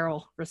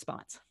antiviral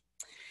response.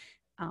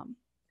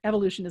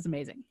 Evolution is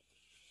amazing.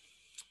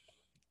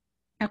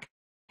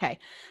 Okay,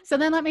 so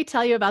then let me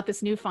tell you about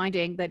this new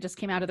finding that just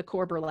came out of the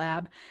Korber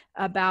lab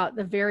about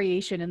the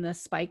variation in the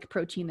spike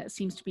protein that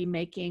seems to be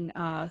making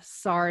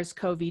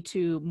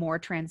SARS-CoV-2 more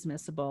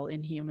transmissible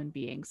in human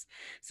beings.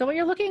 So what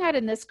you're looking at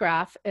in this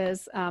graph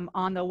is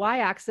on the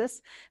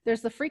y-axis,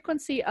 there's the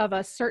frequency of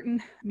a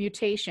certain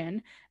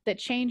mutation that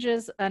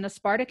changes an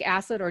aspartic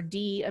acid or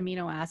D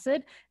amino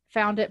acid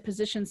found at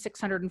position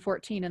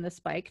 614 in the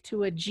spike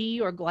to a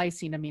G or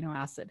glycine amino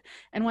acid.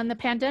 And when the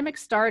pandemic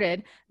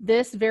started,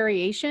 this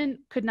variation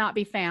could not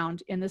be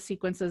found in the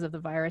sequences of the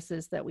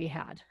viruses that we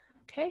had,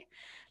 okay?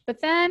 But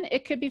then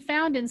it could be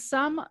found in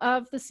some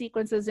of the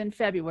sequences in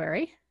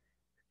February,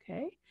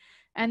 okay?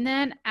 And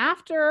then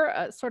after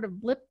a sort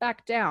of blip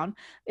back down,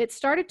 it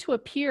started to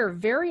appear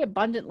very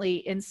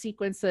abundantly in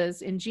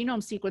sequences, in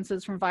genome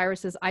sequences from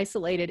viruses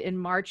isolated in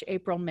March,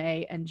 April,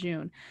 May, and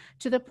June,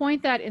 to the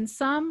point that in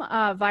some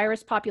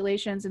virus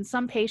populations, in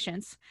some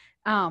patients,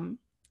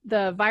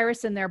 the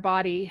virus in their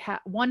body,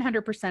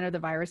 100% of the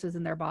viruses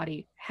in their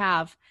body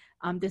have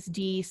this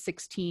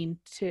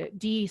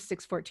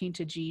D614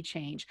 to G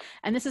change.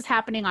 And this is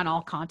happening on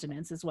all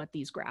continents is what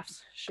these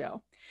graphs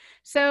show.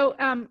 So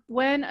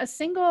when a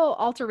single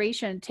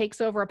alteration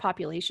takes over a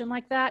population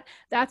like that,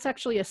 that's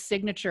actually a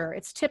signature.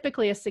 It's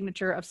typically a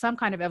signature of some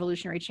kind of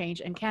evolutionary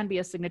change and can be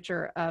a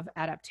signature of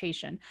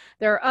adaptation.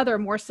 There are other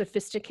more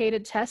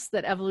sophisticated tests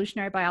that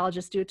evolutionary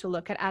biologists do to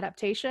look at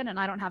adaptation, and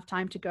I don't have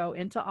time to go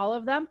into all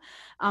of them,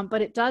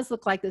 but it does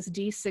look like this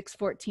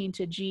D614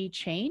 to G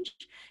change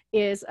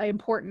is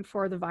important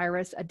for the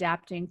virus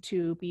adapting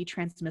to be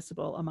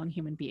transmissible among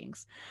human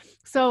beings.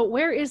 So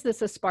where is this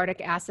aspartic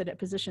acid at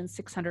position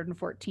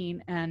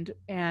 614 and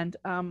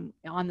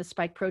on the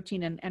spike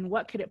protein, and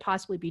what could it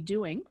possibly be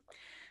doing?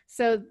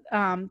 So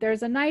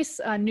there's a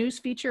nice news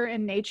feature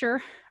in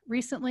Nature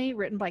recently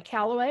written by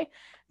Callaway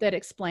that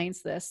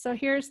explains this. So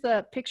here's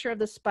the picture of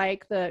the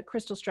spike, the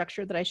crystal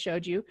structure that I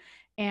showed you.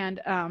 And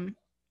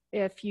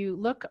if you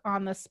look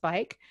on the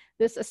spike,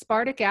 this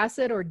aspartic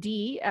acid or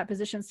D at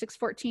position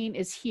 614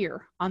 is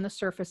here on the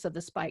surface of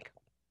the spike.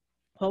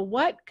 Well,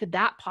 what could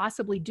that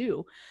possibly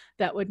do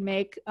that would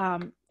make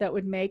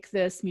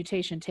this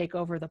mutation take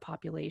over the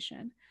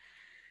population?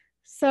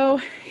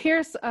 So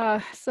here's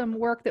some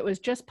work that was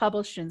just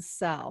published in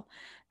Cell.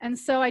 And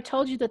so I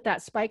told you that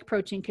that spike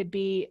protein could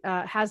be,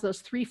 has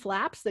those three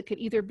flaps that could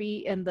either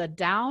be in the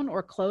down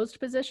or closed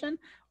position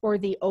or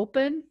the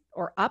open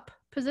or up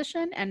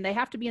position. And they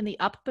have to be in the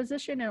up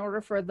position in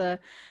order for the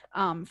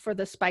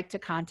spike to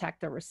contact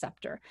the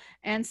receptor.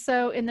 And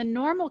so in the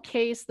normal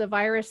case, the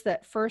virus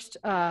that first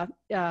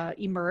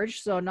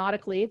emerged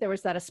zoonotically, there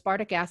was that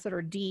aspartic acid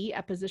or D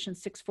at position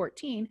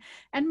 614.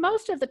 And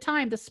most of the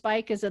time the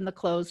spike is in the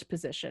closed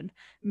position,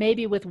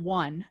 maybe with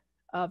one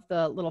of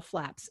the little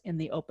flaps in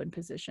the open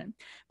position.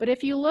 But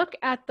if you look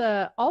at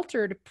the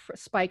altered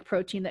spike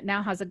protein that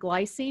now has a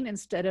glycine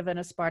instead of an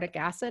aspartic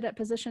acid at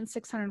position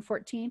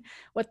 614,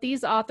 what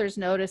these authors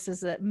notice is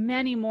that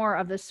many more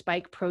of the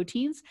spike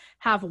proteins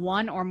have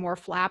one or more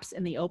flaps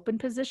in the open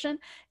position.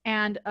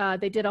 And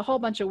they did a whole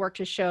bunch of work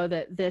to show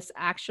that this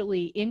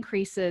actually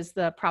increases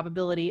the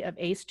probability of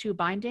ACE2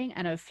 binding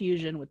and of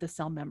fusion with the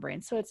cell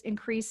membrane. So it's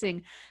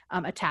increasing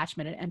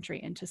attachment and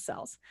entry into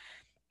cells.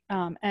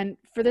 And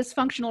for this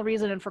functional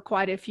reason and for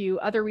quite a few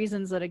other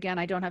reasons that, again,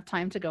 I don't have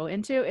time to go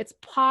into, it's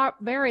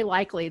very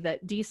likely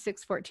that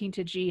D614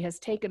 to G has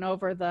taken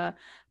over the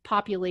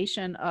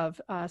population of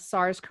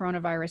SARS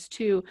coronavirus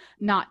 2,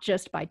 not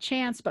just by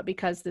chance, but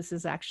because this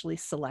is actually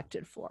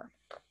selected for.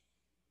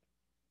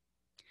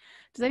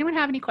 Does anyone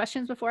have any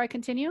questions before I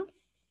continue?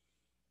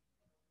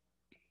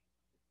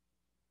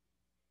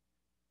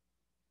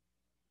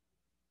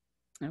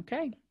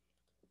 Okay.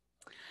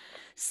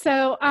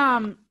 So,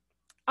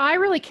 I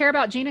really care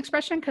about gene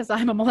expression because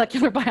I'm a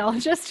molecular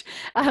biologist.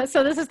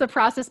 So this is the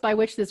process by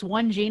which this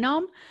one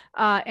genome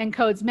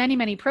encodes many,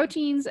 many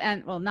proteins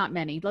and, well, not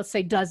many, let's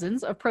say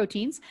dozens of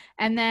proteins,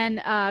 and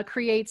then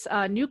creates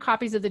new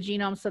copies of the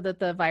genome so that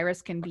the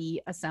virus can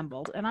be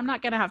assembled. And I'm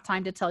not going to have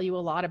time to tell you a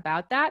lot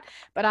about that,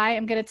 but I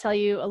am going to tell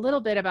you a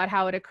little bit about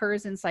how it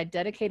occurs inside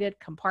dedicated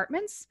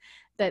compartments,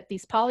 that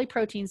these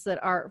polyproteins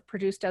that are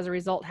produced as a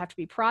result have to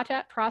be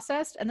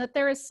processed, and that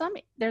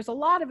there's a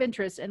lot of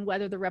interest in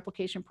whether the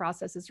replication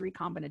process is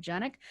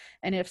recombinogenic,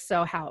 and if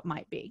so, how it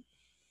might be.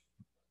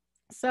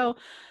 So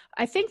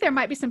I think there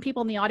might be some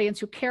people in the audience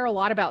who care a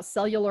lot about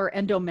cellular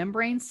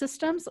endomembrane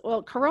systems.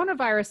 Well,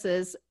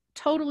 coronaviruses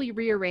totally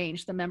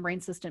rearrange the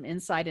membrane system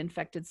inside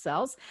infected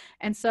cells,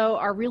 and so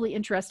are really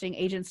interesting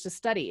agents to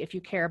study if you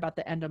care about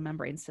the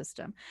endomembrane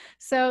system.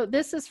 So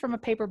this is from a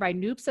paper by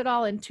Noops et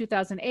al. In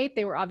 2008.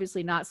 They were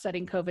obviously not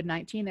studying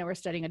COVID-19. They were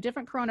studying a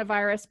different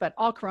coronavirus, but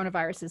all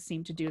coronaviruses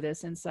seem to do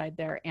this inside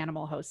their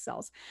animal host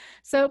cells.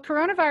 So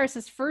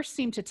coronaviruses first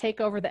seem to take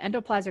over the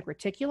endoplasmic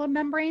reticulum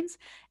membranes,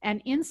 and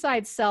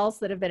inside cells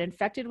that have been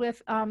infected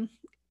with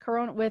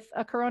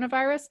a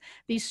coronavirus,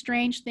 these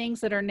strange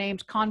things that are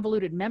named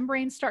convoluted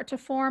membranes start to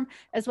form,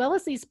 as well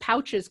as these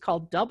pouches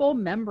called double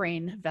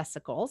membrane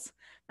vesicles.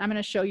 I'm going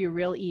to show you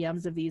real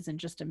EMs of these in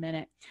just a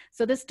minute.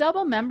 So this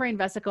double membrane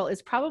vesicle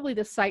is probably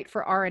the site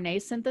for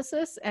RNA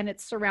synthesis, and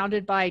it's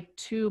surrounded by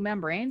two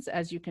membranes,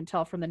 as you can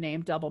tell from the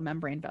name double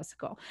membrane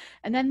vesicle.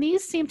 And then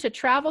these seem to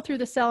travel through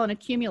the cell and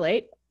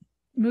accumulate,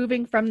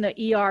 moving from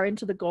the ER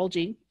into the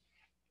Golgi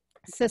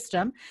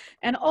system.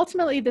 And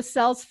ultimately the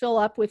cells fill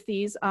up with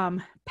these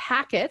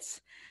packets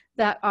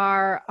that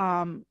are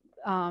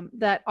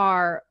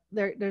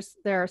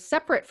they're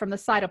separate from the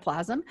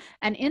cytoplasm,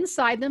 and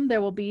inside them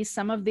there will be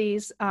some of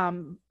these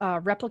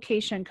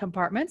replication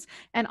compartments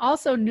and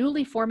also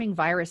newly forming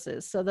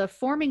viruses. So the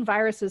forming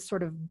viruses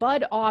sort of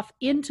bud off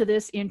into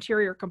this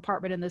interior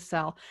compartment in the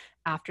cell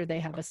after they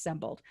have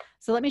assembled.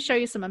 So let me show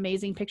you some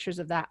amazing pictures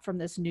of that from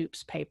this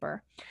Noops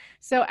paper.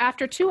 So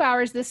after 2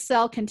 hours, this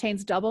cell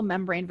contains double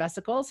membrane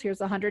vesicles. Here's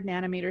a 100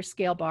 nanometer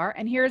scale bar,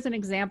 and here's an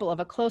example of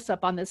a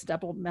close-up on this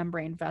double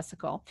membrane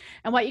vesicle.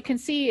 And what you can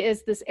see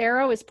is this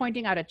arrow is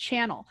pointing out a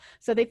channel.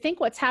 So they think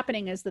what's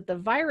happening is that the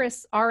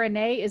virus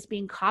RNA is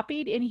being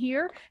copied in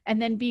here and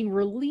then being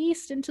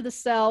released into the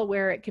cell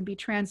where it can be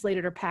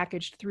translated or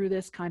packaged through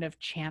this kind of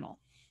channel.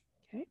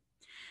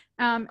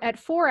 At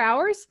 4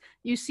 hours,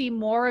 you see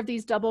more of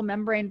these double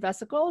membrane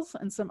vesicles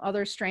and some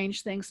other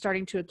strange things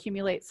starting to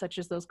accumulate, such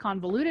as those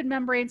convoluted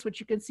membranes, which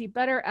you can see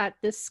better at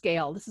this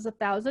scale. This is a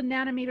 1,000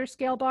 nanometer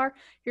scale bar.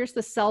 Here's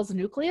the cell's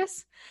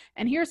nucleus.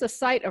 And here's a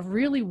site of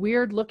really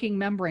weird looking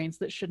membranes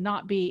that should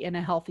not be in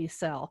a healthy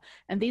cell.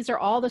 And these are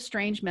all the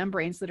strange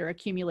membranes that are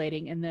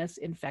accumulating in this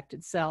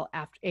infected cell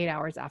after 8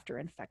 hours after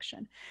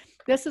infection.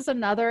 This is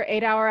another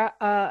 8 hour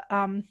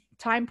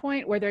time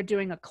point where they're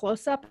doing a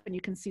close-up, and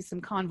you can see some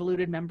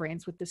convoluted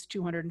membranes with this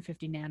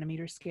 250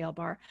 nanometer scale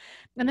bar.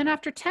 And then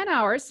after 10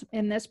 hours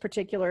in this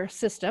particular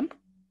system,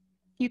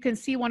 you can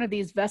see one of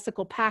these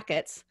vesicle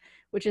packets,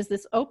 which is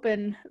this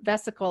open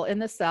vesicle in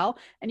the cell,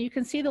 and you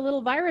can see the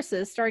little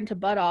viruses starting to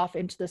bud off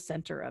into the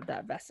center of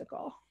that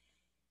vesicle.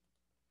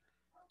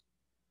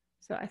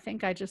 So I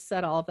think I just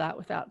said all of that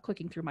without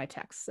clicking through my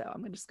text, so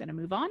I'm just going to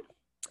move on.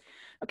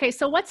 Okay,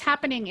 so what's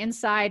happening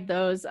inside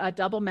those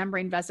double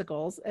membrane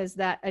vesicles is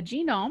that a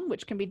genome,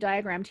 which can be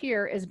diagrammed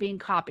here, is being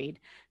copied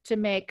to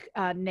make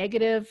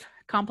negative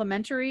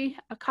complementary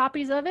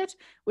copies of it,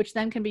 which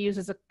then can be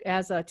used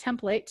as a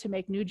template to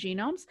make new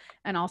genomes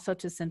and also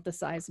to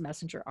synthesize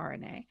messenger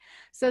RNA.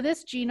 So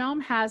this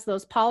genome has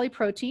those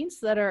polyproteins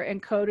that are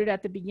encoded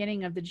at the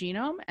beginning of the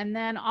genome, and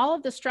then all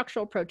of the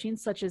structural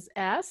proteins such as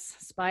S,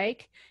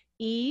 spike,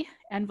 E,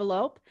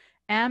 envelope,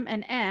 M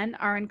and N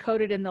are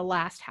encoded in the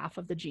last half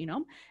of the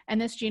genome. And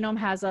this genome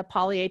has a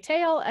poly A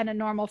tail and a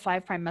normal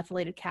 5'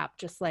 methylated cap,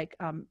 just like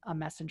a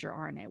messenger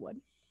RNA would.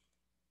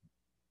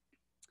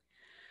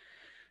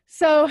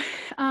 So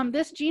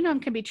this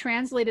genome can be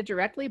translated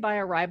directly by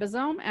a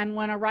ribosome. And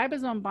when a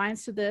ribosome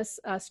binds to this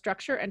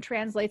structure and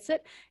translates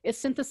it, it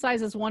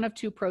synthesizes one of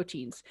two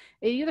proteins.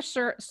 It either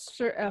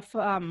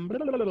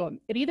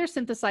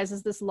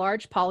synthesizes this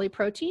large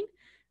polyprotein,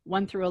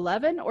 1 through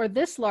 11, or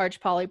this large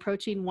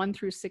polyprotein 1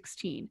 through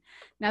 16.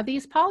 Now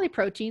these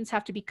polyproteins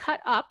have to be cut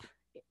up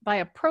by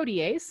a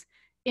protease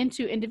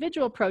into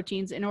individual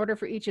proteins in order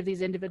for each of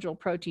these individual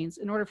proteins,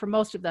 in order for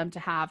most of them to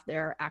have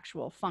their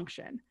actual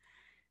function.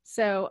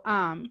 So,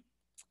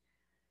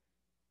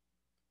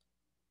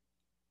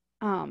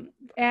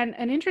 and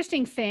an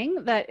interesting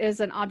thing that is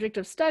an object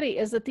of study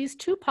is that these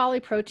two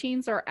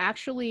polyproteins are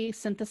actually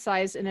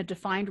synthesized in a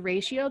defined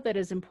ratio that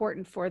is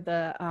important for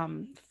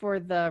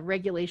the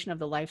regulation of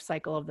the life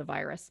cycle of the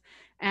virus.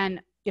 And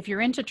if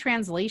you're into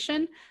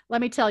translation,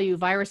 let me tell you,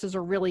 viruses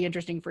are really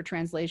interesting for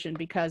translation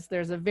because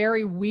there's a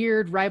very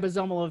weird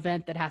ribosomal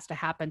event that has to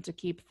happen to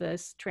keep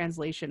this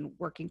translation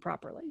working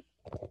properly.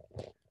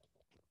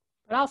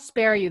 But I'll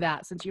spare you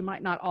that since you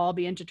might not all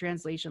be into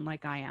translation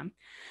like I am.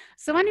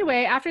 So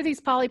anyway, after these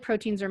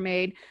polyproteins are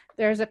made,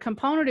 there's a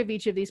component of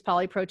each of these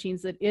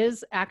polyproteins that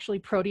is actually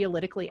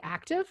proteolytically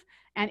active,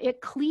 and it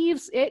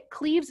cleaves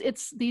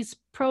these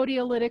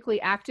proteolytically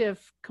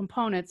active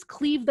components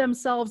cleave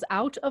themselves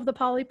out of the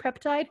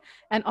polypeptide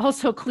and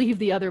also cleave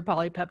the other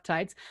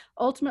polypeptides,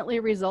 ultimately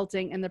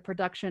resulting in the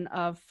production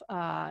of,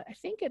 I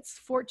think it's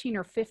 14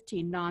 or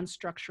 15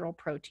 non-structural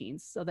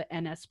proteins, so the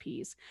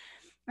NSPs.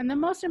 And the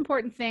most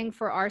important thing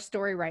for our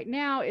story right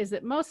now is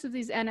that most of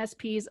these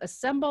NSPs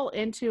assemble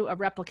into a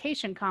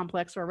replication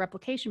complex or a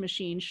replication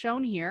machine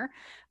shown here,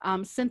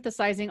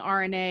 synthesizing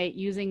RNA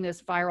using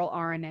this viral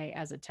RNA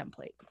as a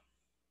template.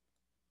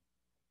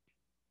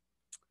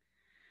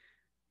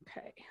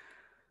 Okay.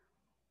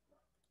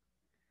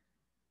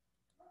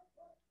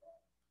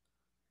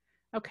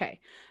 Okay,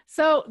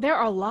 so there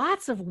are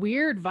lots of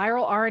weird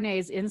viral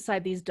RNAs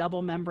inside these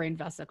double membrane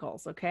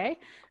vesicles, okay?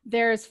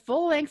 There's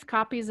full-length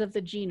copies of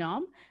the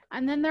genome,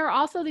 And then there are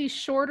also these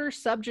shorter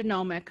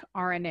subgenomic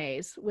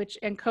RNAs, which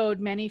encode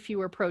many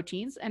fewer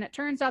proteins. And it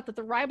turns out that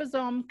the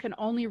ribosome can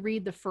only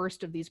read the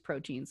first of these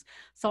proteins.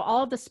 So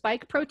all of the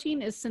spike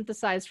protein is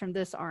synthesized from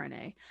this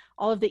RNA.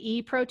 All of the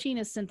E protein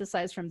is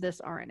synthesized from this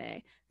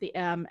RNA, the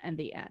M and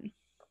the N.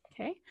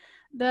 Okay.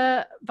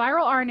 The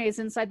viral RNAs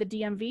inside the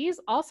DMVs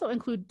also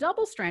include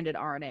double-stranded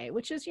RNA,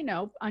 which is,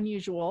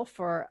 unusual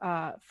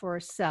for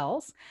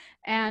cells.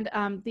 And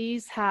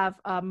these have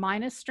a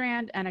minus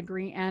strand and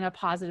a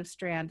positive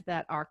strand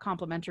that are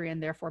complementary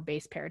and therefore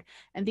base paired.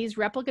 And these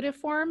replicative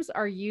forms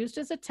are used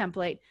as a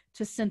template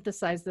to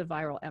synthesize the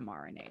viral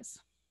mRNAs.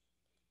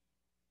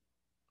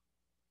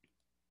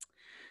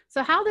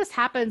 So how this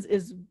happens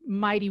is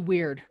mighty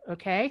weird,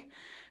 okay?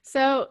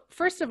 So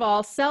first of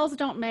all, cells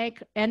don't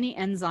make any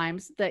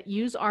enzymes that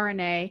use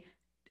RNA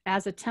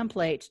as a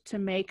template to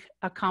make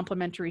a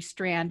complementary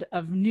strand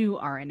of new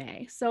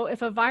RNA. So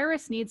if a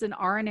virus needs an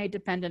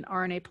RNA-dependent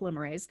RNA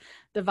polymerase,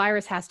 the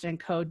virus has to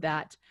encode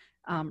that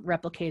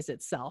replicase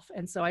itself.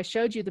 And so I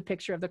showed you the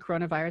picture of the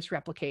coronavirus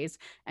replicase,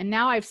 and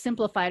now I've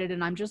simplified it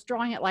and I'm just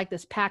drawing it like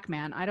this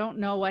Pac-Man. I don't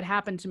know what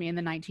happened to me in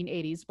the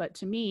 1980s, but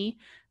to me,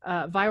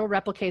 viral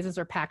replicases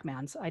are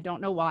Pac-Mans. I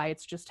don't know why,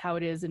 it's just how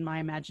it is in my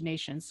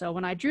imagination. So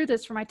when I drew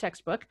this for my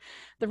textbook,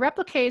 the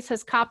replicase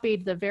has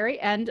copied the very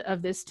end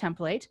of this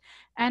template,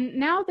 and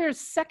now there's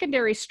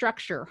secondary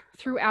structure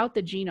throughout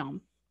the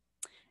genome.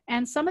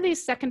 And some of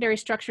these secondary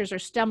structures are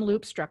stem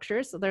loop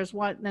structures. So there's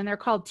one, and they're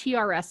called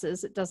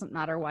TRSs. It doesn't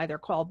matter why they're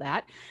called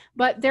that,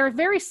 but they're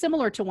very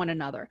similar to one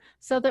another.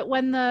 So that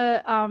when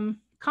the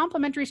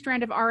complementary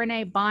strand of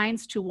RNA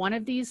binds to one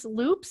of these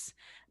loops,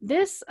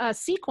 this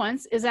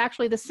sequence is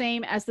actually the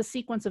same as the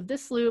sequence of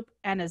this loop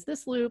and as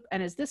this loop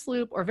and as this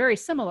loop, or very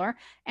similar,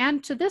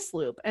 and to this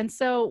loop. And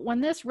so when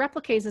this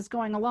replicase is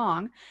going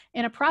along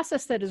in a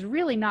process that is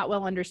really not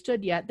well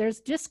understood yet,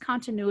 there's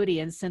discontinuity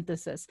in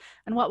synthesis.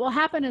 And what will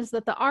happen is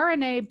that the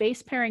RNA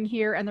base pairing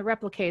here and the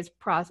replicase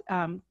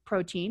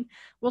protein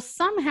will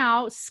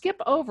somehow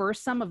skip over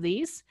some of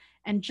these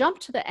and jump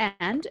to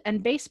the end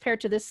and base pair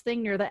to this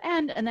thing near the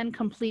end and then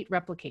complete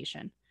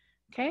replication,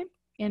 okay,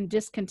 in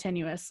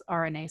discontinuous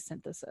RNA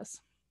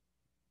synthesis.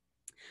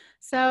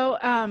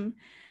 So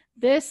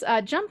this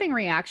jumping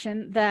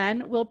reaction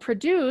then will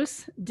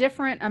produce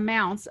different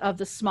amounts of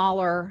the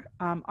smaller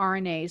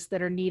RNAs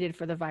that are needed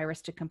for the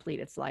virus to complete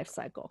its life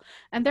cycle.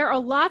 And there are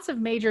lots of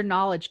major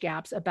knowledge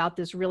gaps about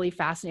this really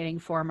fascinating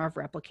form of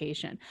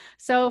replication.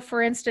 So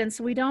for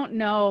instance, we don't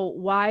know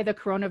why the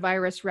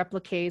coronavirus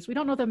replicase, we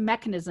don't know the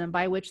mechanism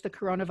by which the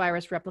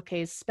coronavirus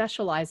replicase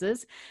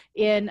specializes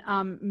in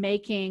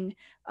making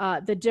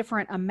the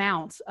different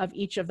amounts of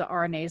each of the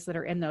RNAs that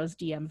are in those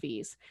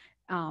DMVs.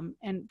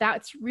 And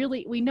that's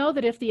really, we know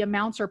that if the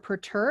amounts are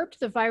perturbed,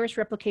 the virus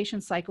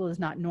replication cycle is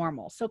not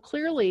normal. So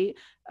clearly,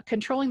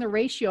 controlling the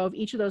ratio of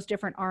each of those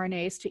different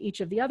RNAs to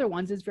each of the other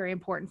ones is very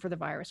important for the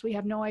virus. We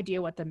have no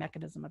idea what the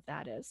mechanism of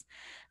that is.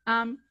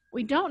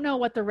 We don't know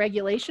what the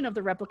regulation of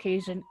the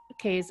replication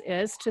case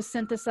is to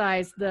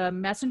synthesize the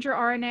messenger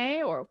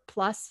RNA or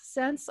plus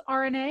sense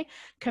RNA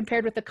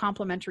compared with the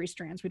complementary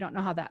strands. We don't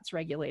know how that's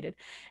regulated.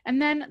 And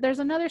then there's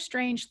another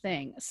strange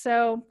thing.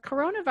 So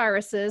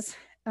coronaviruses,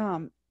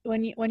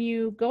 when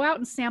you go out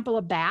and sample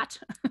a bat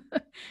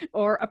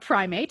or a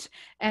primate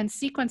and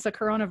sequence a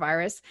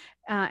coronavirus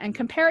and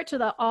compare it to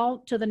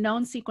the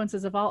known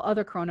sequences of all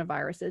other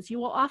coronaviruses, you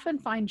will often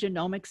find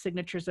genomic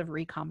signatures of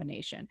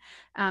recombination.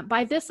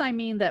 By this, I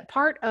mean that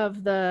part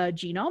of the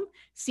genome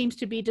seems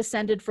to be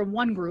descended from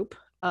one group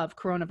of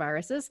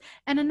coronaviruses,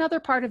 and another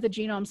part of the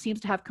genome seems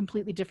to have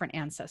completely different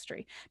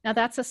ancestry. Now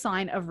that's a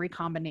sign of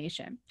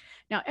recombination.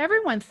 Now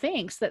everyone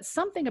thinks that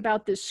something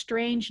about this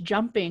strange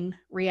jumping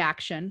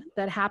reaction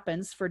that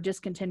happens for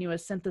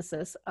discontinuous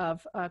synthesis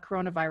of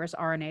coronavirus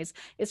RNAs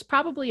is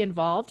probably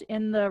involved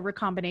in the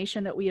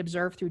recombination that we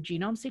observe through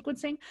genome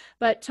sequencing,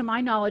 but to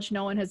my knowledge,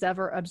 no one has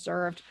ever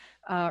observed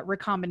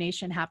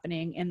recombination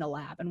happening in the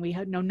lab, and we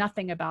know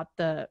nothing about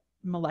the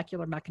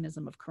molecular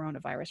mechanism of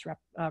coronavirus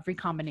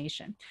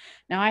recombination.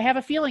 Now, I have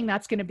a feeling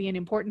that's going to be an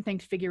important thing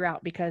to figure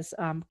out because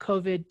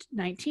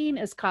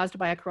COVID-19 is caused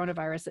by a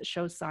coronavirus that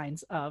shows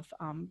signs of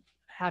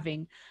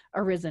having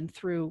arisen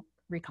through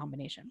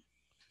recombination.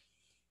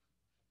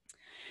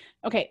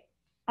 Okay,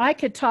 I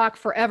could talk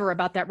forever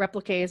about that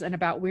replicase and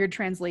about weird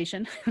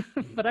translation,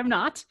 but I'm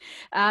not.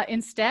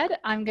 Instead,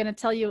 I'm going to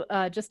tell you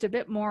just a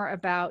bit more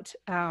about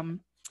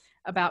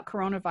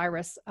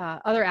coronavirus,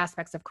 other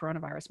aspects of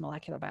coronavirus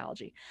molecular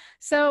biology.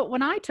 So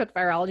when I took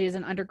virology as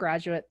an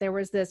undergraduate, there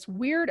was this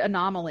weird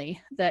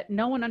anomaly that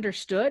no one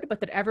understood,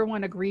 but that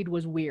everyone agreed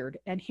was weird.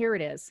 And here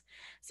it is.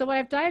 So what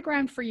I've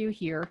diagrammed for you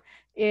here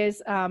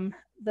is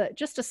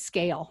just a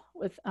scale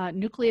with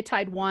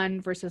nucleotide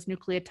 1 versus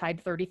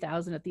nucleotide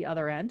 30,000 at the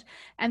other end.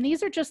 And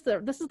these are just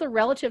this is the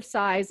relative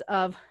size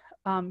of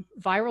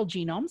viral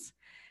genomes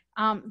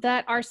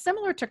that are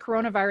similar to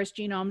coronavirus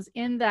genomes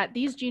in that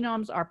these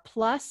genomes are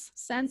plus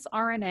sense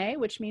RNA,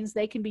 which means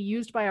they can be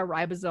used by a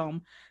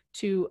ribosome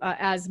to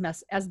as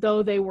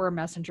though they were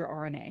messenger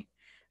RNA.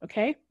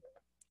 Okay,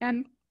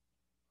 and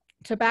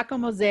tobacco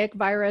mosaic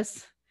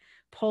virus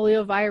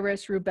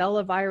poliovirus,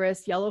 rubella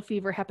virus, yellow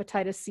fever,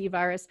 hepatitis C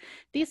virus.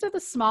 These are the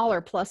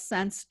smaller plus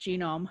sense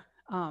genome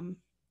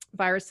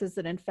viruses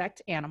that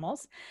infect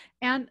animals.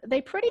 And they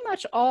pretty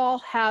much all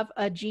have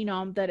a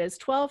genome that is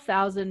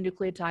 12,000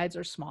 nucleotides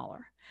or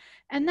smaller.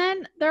 And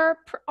then there are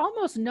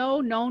almost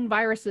no known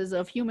viruses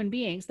of human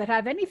beings that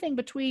have anything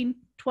between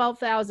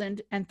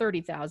 12,000 and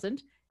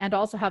 30,000 and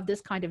also have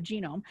this kind of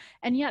genome.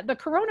 And yet the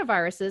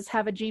coronaviruses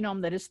have a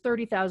genome that is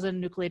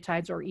 30,000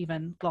 nucleotides or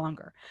even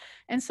longer.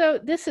 And so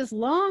this has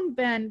long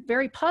been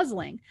very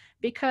puzzling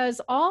because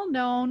all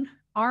known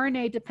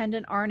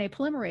RNA-dependent RNA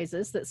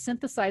polymerases that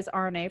synthesize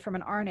RNA from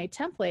an RNA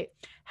template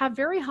have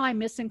very high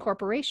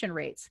misincorporation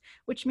rates,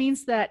 which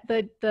means that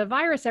the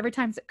virus, every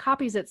time it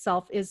copies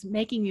itself, is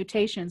making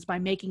mutations by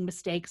making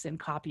mistakes in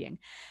copying.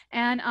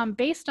 And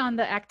based on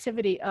the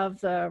activity of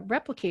the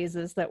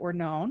replicases that were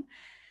known,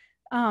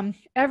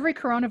 every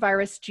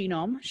coronavirus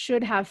genome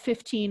should have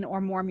 15 or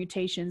more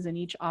mutations in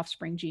each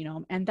offspring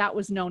genome, and that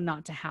was known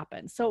not to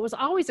happen. So it was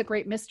always a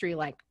great mystery,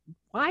 like,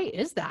 why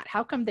is that?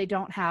 How come they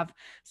don't have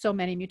so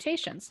many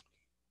mutations?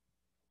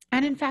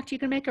 And in fact, you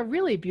can make a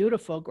really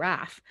beautiful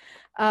graph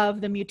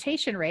of the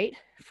mutation rate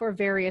for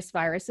various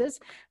viruses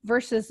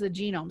versus the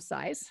genome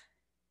size.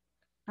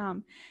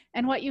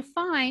 And what you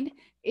find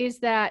is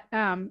that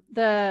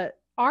the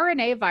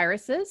RNA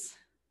viruses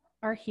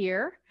are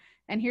here.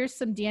 And here's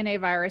some DNA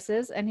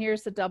viruses, and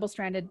here's the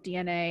double-stranded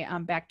DNA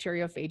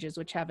bacteriophages,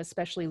 which have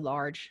especially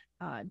large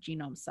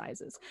genome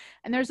sizes.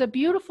 And there's a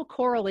beautiful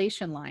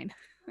correlation line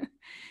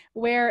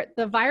where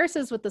the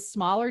viruses with the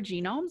smaller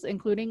genomes,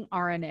 including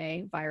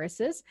RNA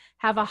viruses,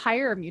 have a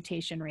higher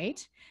mutation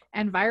rate,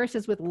 and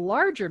viruses with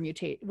larger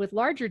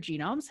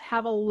genomes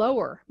have a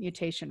lower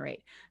mutation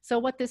rate. So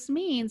what this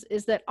means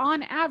is that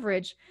on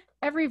average,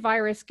 every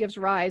virus gives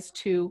rise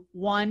to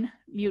one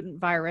mutant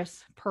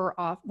virus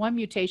one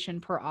mutation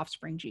per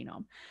offspring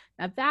genome.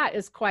 Now that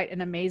is quite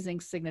an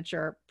amazing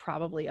signature,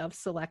 probably, of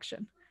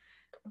selection.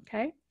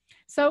 Okay,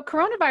 so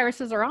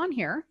coronaviruses are on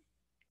here,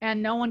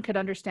 and no one could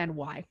understand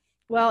why.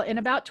 Well, in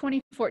about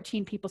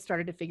 2014, people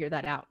started to figure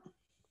that out.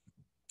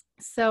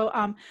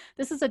 So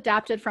this is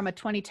adapted from a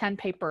 2010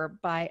 paper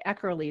by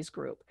Eckerle's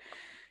group.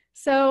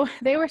 So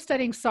they were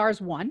studying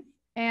SARS-1.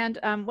 And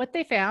what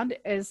they found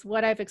is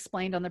what I've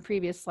explained on the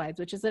previous slides,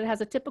 which is that it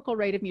has a typical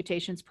rate of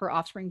mutations per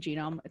offspring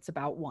genome. It's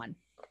about 1.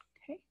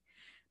 Okay.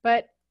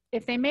 But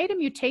if they made a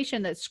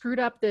mutation that screwed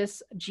up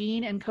this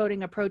gene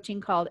encoding a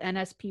protein called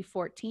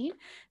NSP14,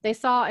 they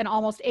saw an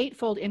almost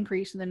 8-fold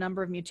increase in the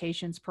number of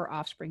mutations per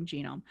offspring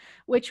genome,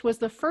 which was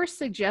the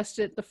first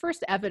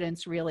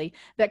evidence really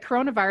that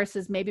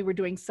coronaviruses maybe were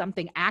doing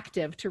something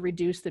active to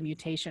reduce the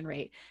mutation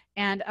rate.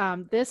 And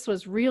this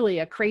was really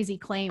a crazy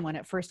claim when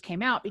it first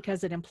came out,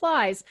 because it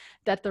implies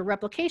that the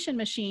replication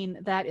machine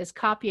that is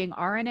copying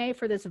RNA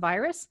for this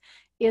virus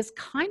is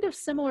kind of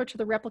similar to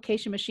the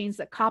replication machines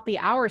that copy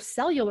our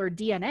cellular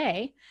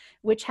DNA,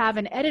 which have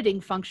an editing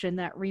function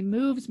that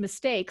removes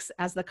mistakes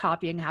as the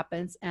copying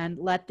happens and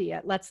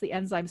lets the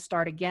enzyme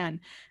start again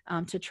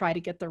to try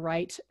to get the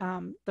right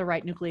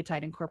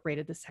nucleotide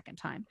incorporated the second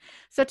time.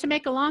 So to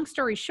make a long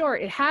story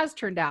short, it has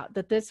turned out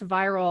that this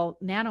viral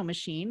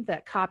nanomachine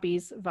that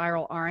copies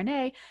viral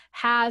RNA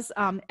has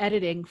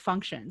editing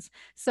functions,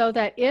 so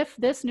that if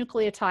this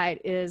nucleotide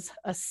is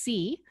a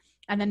C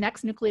and the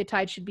next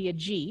nucleotide should be a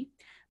G,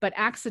 but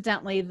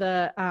accidentally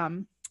the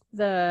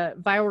viral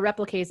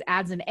replicase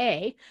adds an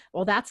A,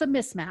 well, that's a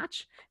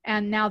mismatch.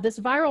 And now this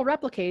viral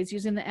replicase,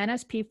 using the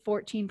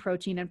NSP14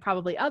 protein and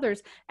probably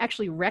others,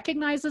 actually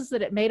recognizes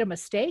that it made a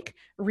mistake,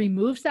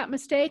 removes that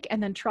mistake,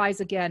 and then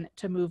tries again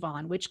to move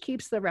on, which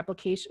keeps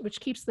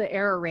the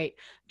error rate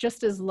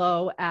just as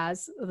low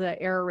as the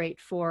error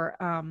rate for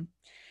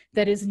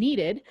that is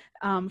needed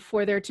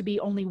for there to be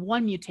only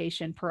one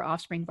mutation per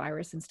offspring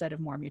virus instead of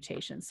more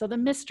mutations. So the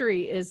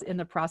mystery is in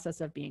the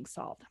process of being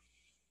solved.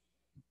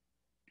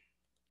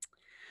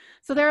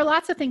 So there are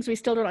lots of things we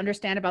still don't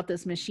understand about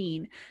this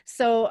machine.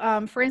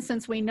 So for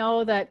instance, we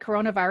know that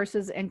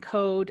coronaviruses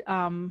encode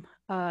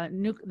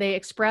they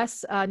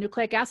express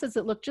nucleic acids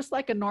that look just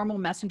like a normal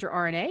messenger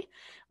RNA,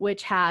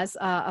 which has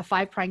a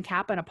 5'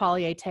 cap and a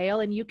poly A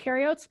tail in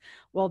eukaryotes.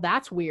 Well,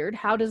 that's weird.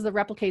 How does the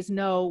replicase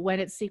know when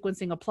it's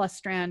sequencing a plus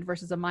strand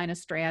versus a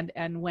minus strand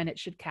and when it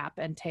should cap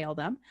and tail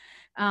them?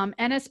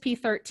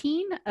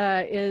 NSP13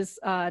 is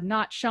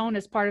not shown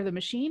as part of the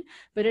machine,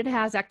 but it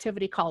has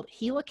activity called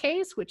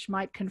helicase, which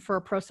might confer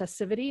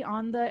processivity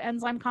on the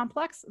enzyme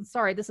complex. And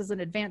sorry, this is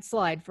an advanced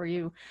slide for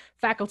you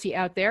faculty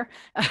out there.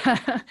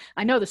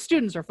 I know the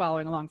students are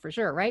following along for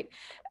sure, right?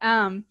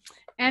 And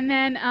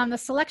then the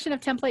selection of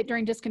template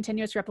during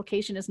discontinuous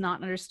replication is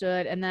not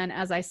understood. And then,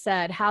 as I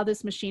said, how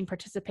this machine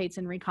participates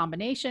in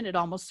recombination, it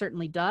almost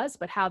certainly does,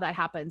 but how that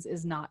happens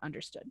is not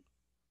understood.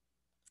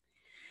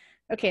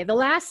 Okay, the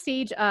last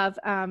stage of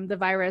the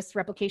virus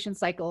replication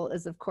cycle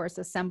is, of course,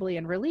 assembly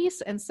and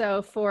release. And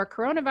so for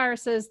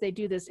coronaviruses, they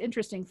do this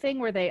interesting thing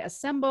where they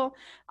assemble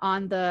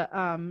on the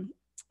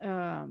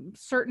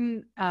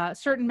certain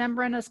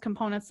membranous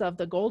components of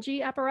the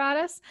Golgi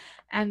apparatus,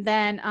 and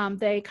then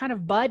they kind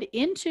of bud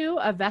into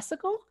a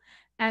vesicle,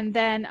 And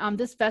then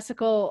this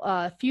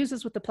vesicle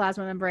fuses with the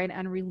plasma membrane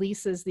and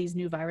releases these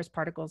new virus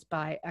particles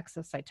by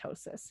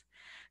exocytosis.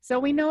 So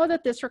we know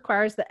that this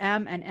requires the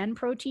M and N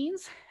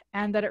proteins,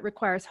 and that it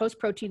requires host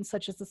proteins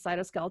such as the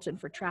cytoskeleton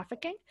for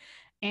trafficking,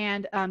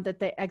 and that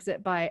they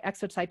exit by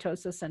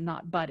exocytosis and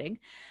not budding.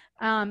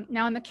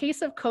 Now, in the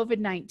case of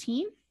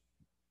COVID-19,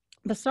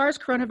 the SARS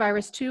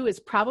coronavirus 2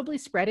 is probably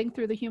spreading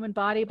through the human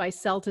body by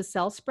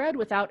cell-to-cell spread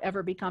without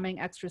ever becoming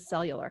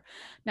extracellular.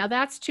 Now,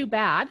 that's too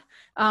bad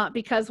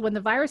because when the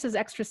virus is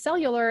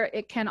extracellular,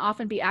 it can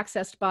often be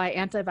accessed by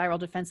antiviral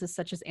defenses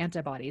such as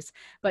antibodies.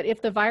 But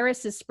if the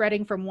virus is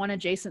spreading from one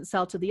adjacent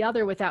cell to the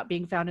other without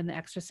being found in the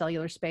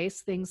extracellular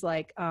space, things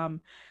like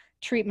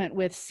treatment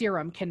with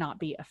serum cannot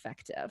be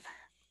effective.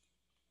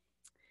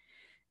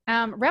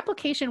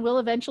 Replication will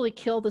eventually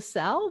kill the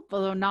cell,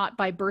 although not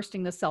by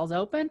bursting the cells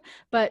open,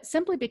 but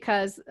simply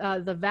because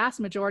the vast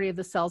majority of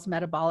the cell's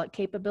metabolic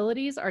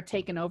capabilities are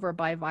taken over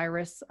by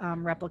virus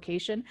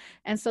replication.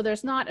 And so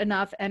there's not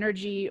enough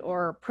energy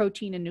or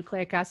protein and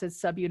nucleic acid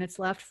subunits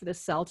left for the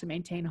cell to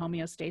maintain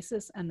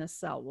homeostasis, and the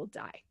cell will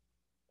die.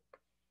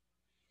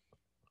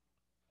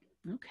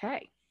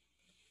 Okay.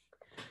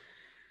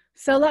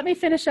 So let me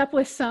finish up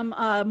with some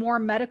more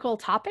medical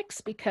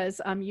topics,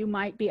 because you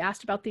might be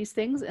asked about these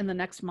things in the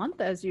next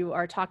month as you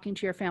are talking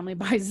to your family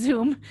by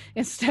Zoom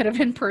instead of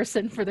in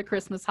person for the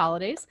Christmas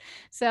holidays.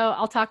 So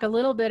I'll talk a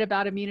little bit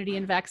about immunity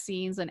and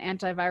vaccines and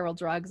antiviral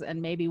drugs, and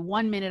maybe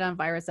 1 minute on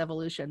virus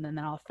evolution, and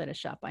then I'll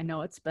finish up. I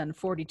know it's been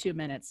 42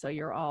 minutes, so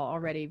you're all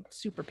already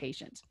super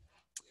patient.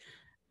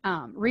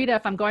 Rita,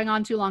 if I'm going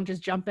on too long,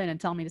 just jump in and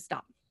tell me to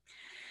stop.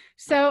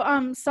 So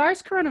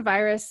SARS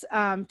coronavirus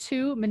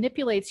 2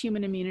 manipulates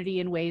human immunity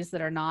in ways that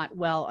are not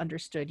well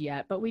understood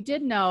yet. But we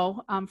did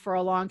know for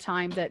a long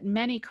time that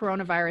many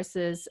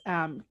coronaviruses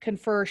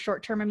confer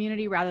short-term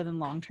immunity rather than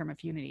long-term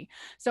immunity.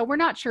 So we're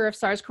not sure if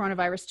SARS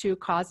coronavirus 2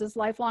 causes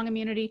lifelong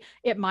immunity.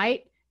 It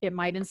might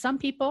in some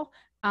people.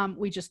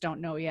 We just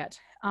don't know yet.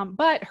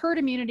 But herd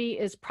immunity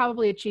is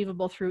probably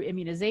achievable through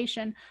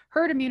immunization.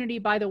 Herd immunity,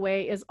 by the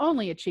way, is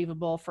only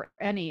achievable for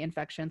any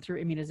infection through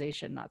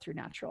immunization, not through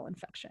natural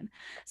infection.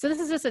 So this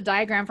is just a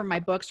diagram from my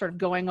book, sort of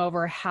going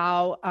over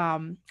how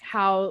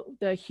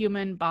the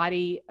human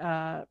body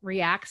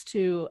reacts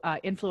to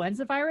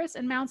influenza virus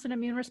and mounts an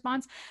immune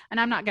response. And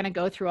I'm not going to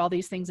go through all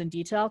these things in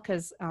detail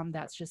because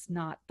that's just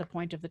not the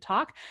point of the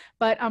talk.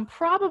 But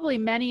probably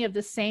many of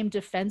the same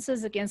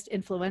defenses against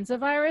influenza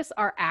virus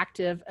are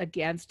active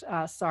against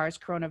SARS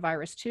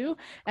coronavirus 2,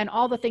 and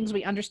all the things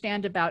we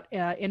understand about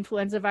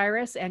influenza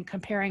virus and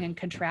comparing and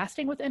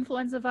contrasting with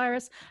influenza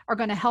virus are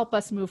going to help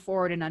us move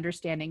forward in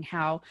understanding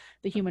how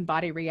the human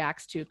body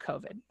reacts to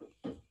COVID.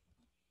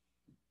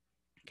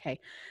 Okay,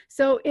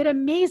 so it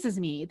amazes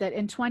me that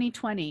in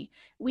 2020,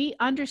 we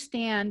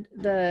understand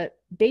the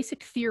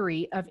basic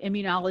theory of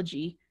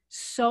immunology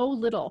so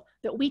little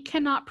that we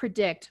cannot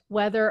predict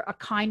whether a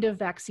kind of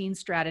vaccine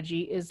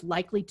strategy is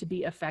likely to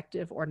be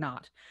effective or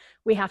not.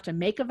 We have to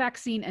make a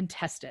vaccine and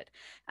test it.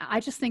 I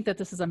just think that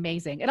this is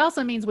amazing. It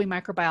also means we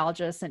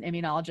microbiologists and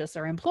immunologists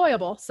are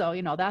employable. So,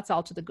 that's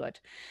all to the good.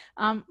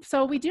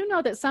 So we do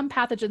know that some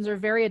pathogens are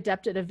very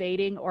adept at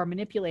evading or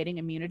manipulating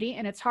immunity,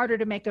 and it's harder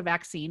to make a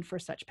vaccine for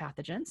such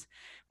pathogens.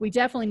 We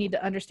definitely need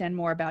to understand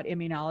more about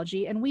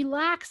immunology, and we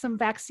lack some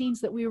vaccines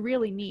that we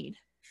really need.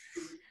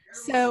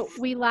 So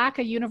we lack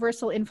a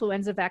universal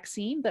influenza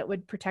vaccine that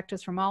would protect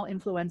us from all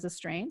influenza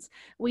strains.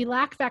 We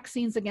lack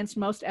vaccines against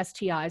most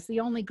STIs. The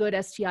only good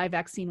STI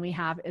vaccine we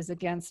have is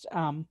against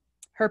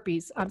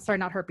herpes. I'm sorry,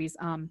 not herpes,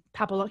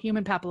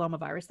 human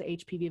papillomavirus, the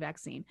HPV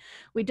vaccine.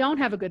 We don't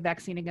have a good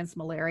vaccine against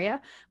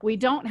malaria. We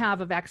don't have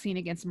a vaccine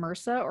against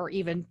MRSA or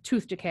even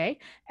tooth decay.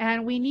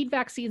 And we need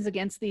vaccines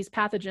against these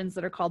pathogens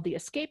that are called the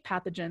escape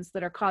pathogens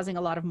that are causing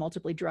a lot of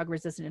multiply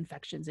drug-resistant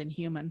infections in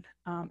human,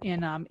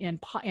 in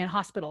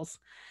hospitals.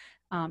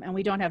 And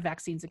we don't have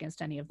vaccines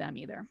against any of them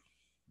either.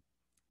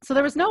 So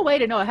there was no way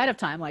to know ahead of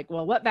time, like,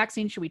 well, what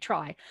vaccine should we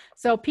try?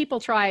 So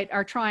people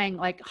are trying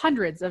like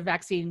hundreds of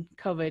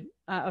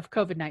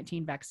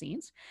COVID-19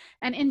 vaccines.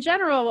 And in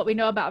general, what we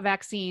know about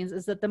vaccines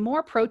is that the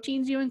more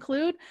proteins you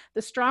include,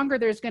 the stronger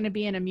there's going to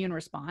be an immune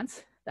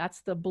response.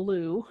 That's the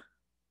blue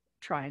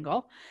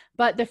triangle.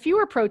 But the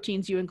fewer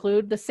proteins you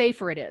include, the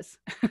safer it is.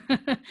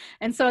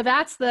 And so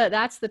that's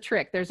the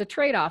trick. There's a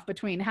trade-off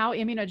between how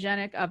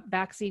immunogenic a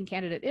vaccine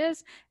candidate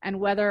is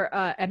and whether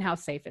and how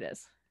safe it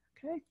is.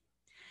 Okay.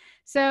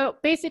 So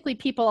basically,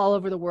 people all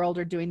over the world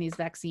are doing these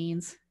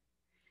vaccines.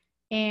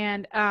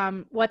 And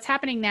what's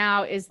happening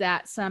now is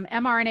that some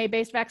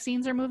mRNA-based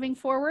vaccines are moving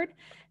forward.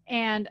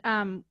 And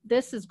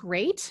this is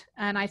great.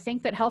 And I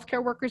think that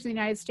healthcare workers in the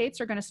United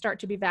States are going to start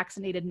to be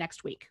vaccinated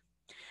next week.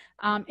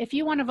 If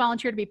you want to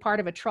volunteer to be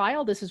part of a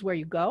trial, this is where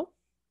you go.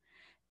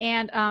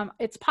 And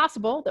it's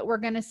possible that we're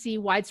going to see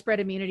widespread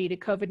immunity to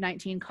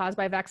COVID-19 caused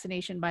by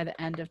vaccination by the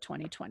end of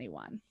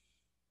 2021.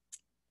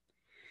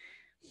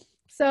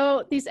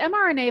 So these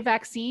mRNA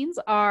vaccines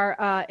are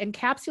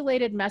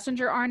encapsulated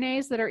messenger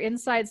RNAs that are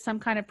inside some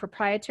kind of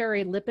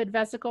proprietary lipid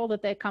vesicle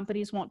that the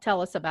companies won't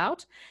tell us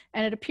about.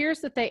 And it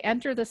appears that they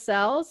enter the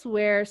cells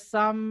where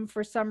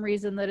for some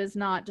reason that is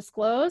not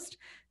disclosed,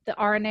 the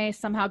RNA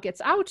somehow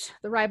gets out,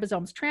 the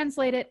ribosomes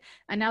translate it,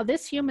 and now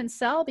this human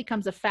cell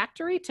becomes a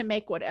factory to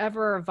make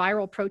whatever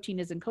viral protein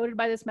is encoded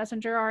by this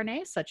messenger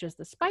RNA, such as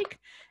the spike,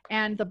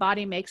 and the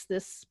body makes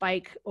this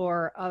spike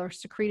or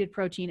secreted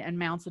protein and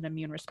mounts an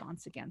immune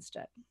response against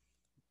it.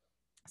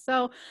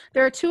 So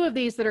there are two of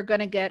these that are going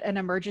to get an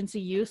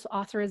emergency use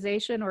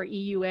authorization, or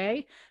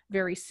EUA,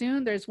 very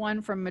soon. There's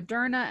one from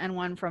Moderna and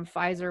one from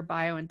Pfizer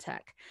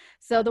BioNTech.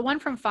 So the one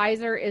from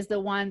Pfizer is the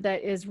one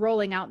that is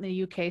rolling out in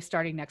the UK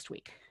starting next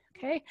week.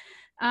 Okay.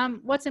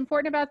 What's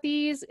important about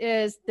these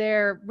is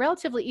they're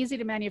relatively easy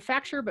to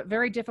manufacture, but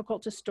very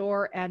difficult to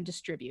store and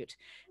distribute.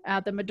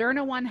 The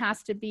Moderna one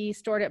has to be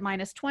stored at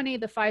 -20,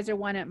 the Pfizer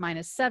one at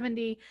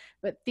 -70,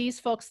 but these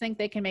folks think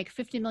they can make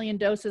 50 million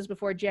doses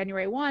before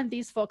January 1.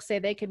 These folks say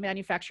they can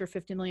manufacture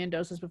 50 million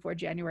doses before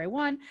January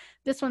 1.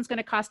 This one's going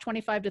to cost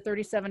 $25 to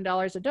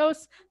 $37 a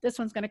dose. This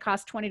one's going to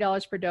cost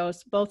 $20 per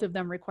dose. Both of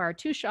them require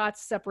 2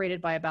 shots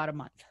separated by about a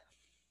month.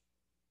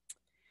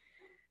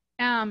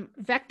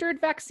 Vectored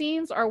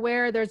vaccines are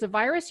where there's a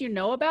virus you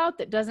know about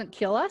that doesn't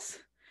kill us,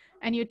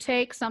 and you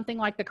take something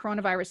like the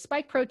coronavirus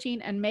spike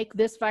protein and make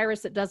this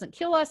virus that doesn't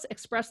kill us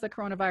express the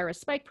coronavirus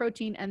spike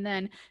protein, and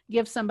then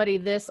give somebody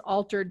this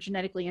altered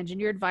genetically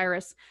engineered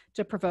virus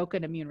to provoke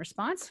an immune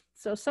response.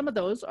 So some of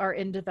those are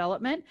in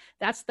development.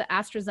 That's the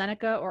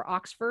AstraZeneca or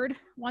Oxford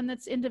one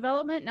that's in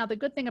development. Now, the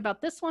good thing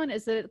about this one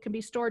is that it can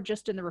be stored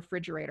just in the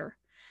refrigerator.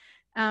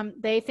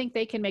 They think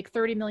they can make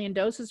 30 million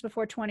doses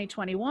before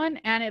 2021,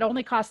 and it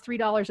only costs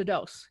 $3 a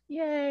dose.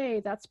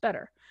 Yay, that's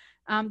better.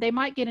 They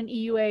might get an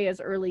EUA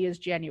as early as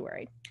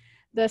January.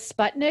 The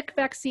Sputnik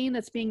vaccine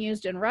that's being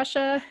used in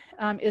Russia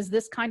is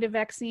this kind of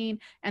vaccine,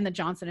 and the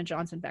Johnson &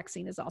 Johnson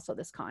vaccine is also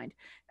this kind.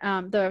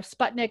 The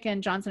Sputnik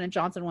and Johnson &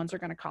 Johnson ones are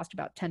going to cost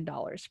about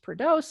 $10 per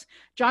dose.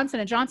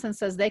 Johnson & Johnson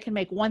says they can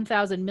make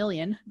 1,000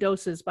 million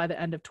doses by the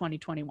end of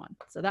 2021.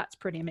 So that's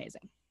pretty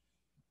amazing.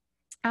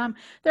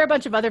 There are a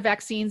bunch of other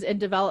vaccines in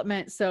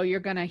development, so you're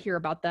going to hear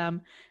about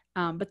them,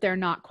 but they're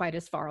not quite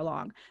as far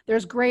along.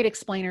 There's great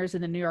explainers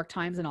in the New York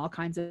Times and all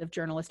kinds of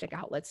journalistic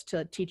outlets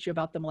to teach you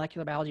about the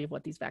molecular biology of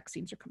what these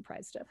vaccines are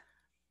comprised of.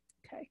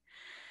 Okay.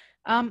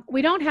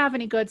 We don't have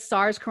any good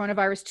SARS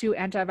coronavirus 2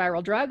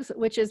 antiviral drugs,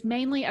 which is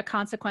mainly a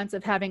consequence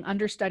of having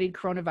understudied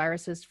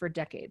coronaviruses for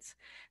decades.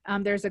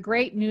 There's a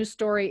great news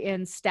story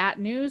in Stat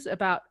News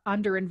about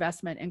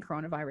underinvestment in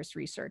coronavirus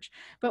research.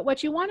 But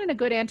what you want in a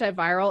good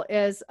antiviral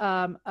is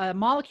a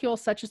molecule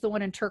such as the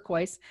one in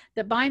turquoise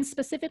that binds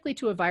specifically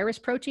to a virus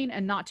protein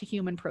and not to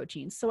human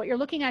proteins. So what you're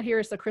looking at here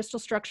is the crystal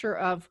structure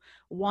of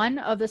one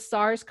of the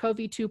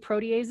SARS-CoV-2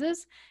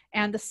 proteases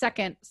and the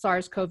second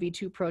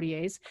SARS-CoV-2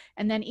 protease.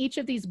 And then each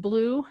of these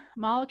blue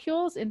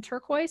molecules in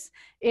turquoise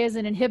is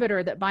an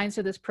inhibitor that binds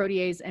to this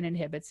protease and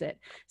inhibits it.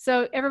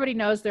 So everybody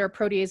knows there are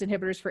protease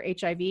inhibitors for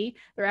HIV.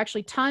 There are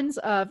actually tons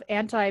of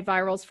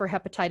antivirals for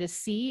hepatitis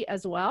C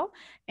as well.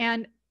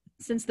 And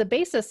since the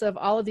basis of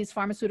all of these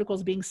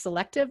pharmaceuticals being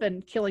selective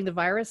and killing the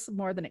virus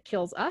more than it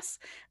kills us,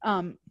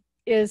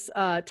 is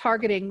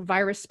targeting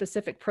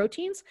virus-specific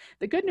proteins.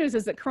 The good news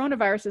is that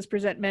coronaviruses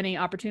present many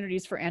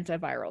opportunities for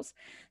antivirals.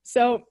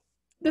 So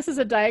this is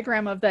a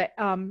diagram of the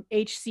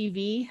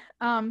HCV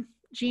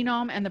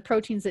genome and the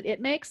proteins that it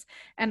makes.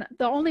 And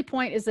the only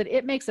point is that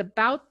it makes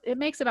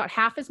about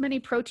half as many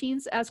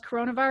proteins as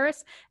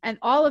coronavirus, and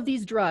all of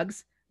these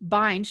drugs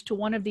bind to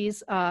one of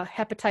these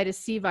hepatitis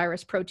C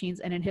virus proteins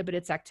and inhibit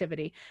its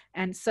activity.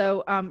 And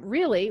so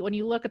really, when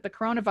you look at the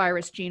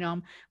coronavirus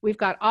genome, we've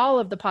got all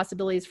of the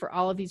possibilities for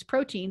all of these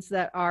proteins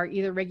that are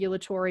either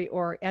regulatory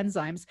or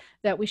enzymes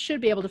that we should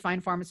be able to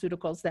find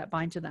pharmaceuticals that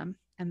bind to them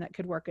and that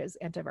could work as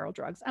antiviral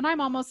drugs. And I'm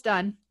almost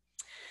done.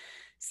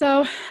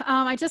 So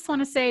I just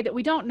want to say that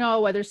we don't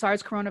know whether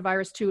SARS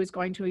coronavirus 2 is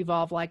going to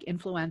evolve like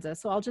influenza.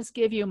 So I'll just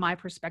give you my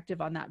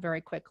perspective on that very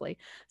quickly.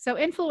 So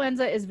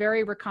influenza is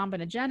very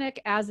recombinogenic,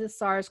 as is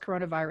SARS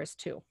coronavirus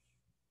 2.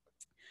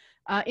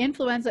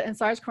 Influenza and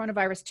SARS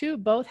coronavirus 2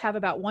 both have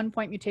about 1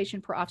 point mutation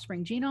per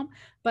offspring genome,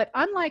 but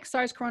unlike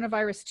SARS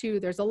coronavirus 2,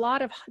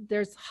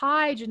 there's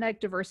high genetic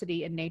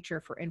diversity in nature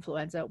for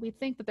influenza. We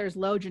think that there's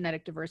low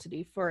genetic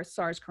diversity for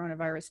SARS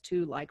coronavirus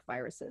 2 like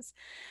viruses.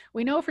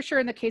 We know for sure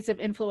in the case of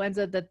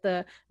influenza that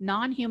the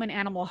non-human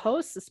animal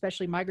hosts,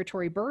 especially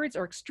migratory birds,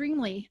 are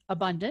extremely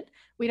abundant.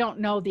 We don't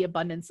know the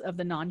abundance of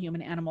the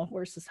non-human animal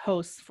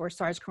hosts for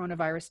SARS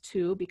coronavirus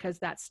 2 because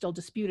that's still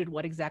disputed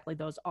what exactly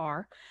those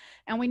are.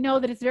 And we know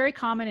that it's very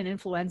common in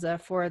influenza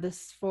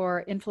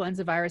for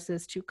influenza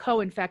viruses to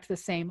co-infect the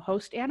same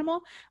host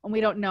animal, and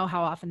we don't know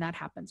how often that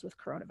happens with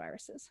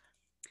coronaviruses.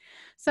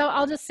 So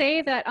I'll just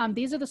say that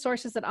these are the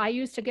sources that I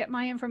use to get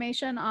my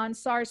information on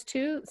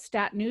SARS-2.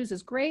 Stat News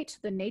is great.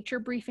 The Nature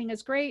Briefing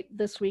is great.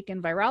 This Week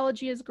in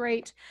Virology is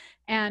great.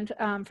 And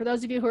for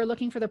those of you who are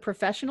looking for the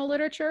professional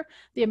literature,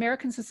 the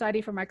American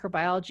Society for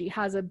Microbiology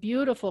has a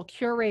beautiful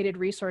curated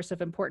resource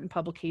of important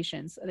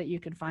publications that you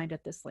can find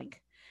at this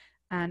link.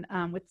 And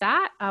with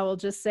that, I will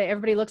just say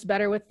everybody looks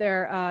better with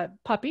their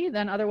puppy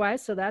than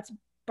otherwise. So that's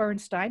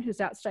Bernstein,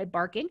 who's outside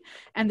barking.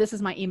 And this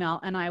is my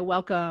email, and I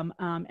welcome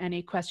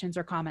any questions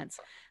or comments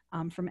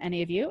from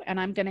any of you. And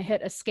I'm going to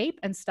hit escape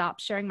and stop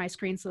sharing my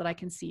screen so that I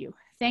can see you.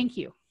 Thank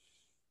you.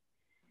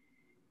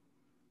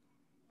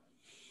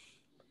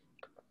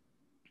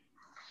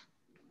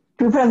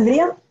 Can we put on the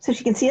video so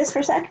she can see us for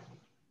a sec?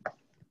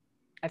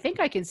 I think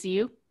I can see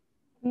you.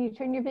 Can you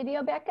turn your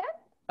video back on?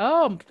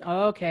 Oh,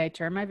 okay.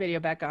 Turn my video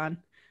back on.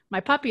 My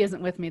puppy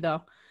isn't with me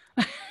though.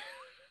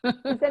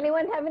 Does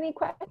anyone have any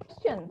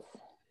questions?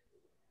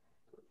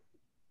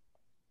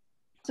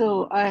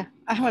 So I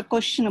have a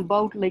question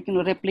about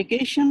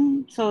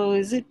replication. So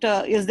is there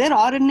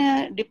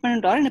RNA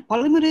dependent RNA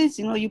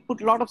polymerase? You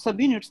put a lot of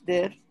subunits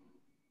there.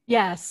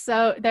 Yes,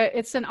 so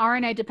it's an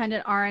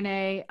RNA-dependent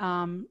RNA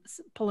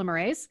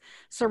polymerase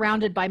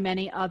surrounded by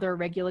many other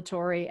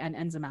regulatory and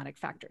enzymatic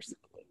factors.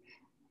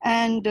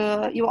 And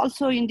you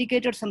also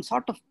indicated some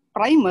sort of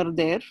primer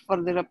there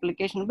for the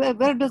replication.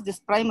 Where does this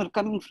primer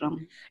coming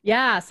from?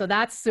 Yeah, so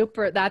that's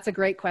a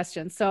great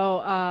question.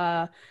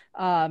 So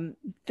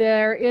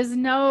there is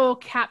no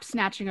cap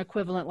snatching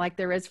equivalent like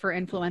there is for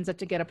influenza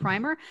to get a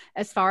primer.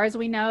 As far as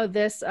we know,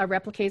 this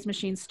replicase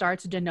machine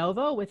starts de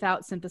novo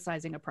without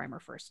synthesizing a primer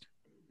first,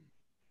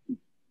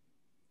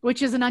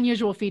 which is an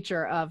unusual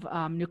feature of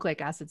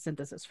nucleic acid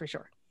synthesis for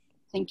sure.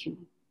 Thank you.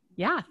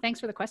 Yeah, thanks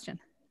for the question.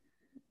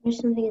 There's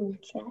something in the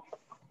chat.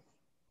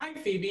 Hi,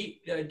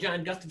 Phoebe.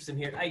 John Gustafson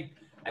here. I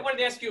wanted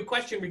to ask you a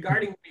question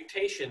regarding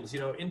mutations,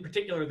 in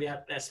particular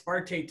the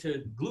aspartate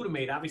to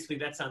glutamate. Obviously,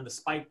 that's on the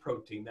spike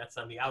protein. That's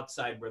on the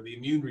outside where the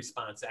immune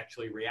response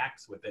actually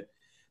reacts with it.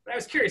 But I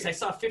was curious. I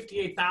saw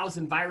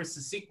 58,000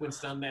 viruses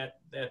sequenced on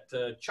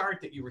that chart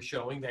that you were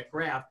showing, that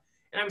graph.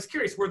 And I was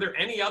curious, were there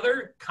any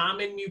other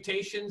common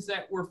mutations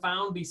that were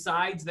found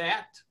besides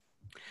that?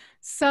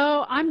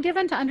 So I'm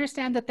given to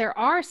understand that there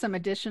are some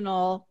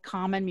additional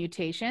common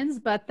mutations,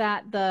 but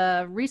that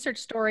the research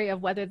story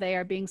of whether they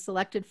are being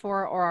selected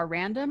for or are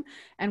random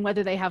and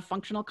whether they have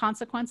functional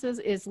consequences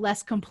is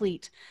less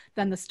complete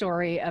than the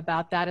story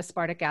about that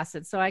aspartic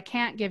acid. So I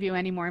can't give you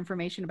any more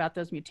information about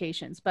those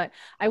mutations, but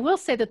I will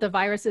say that the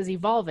virus is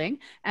evolving,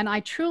 and I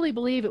truly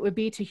believe it would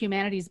be to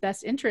humanity's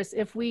best interest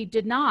if we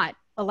did not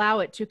allow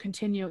it to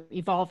continue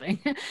evolving.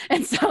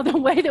 And so the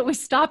way that we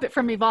stop it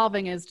from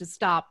evolving is to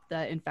stop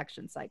the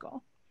infection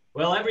cycle.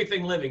 Well,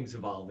 everything living's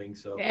evolving,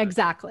 so.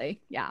 Exactly,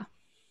 yeah.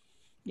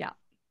 Yeah.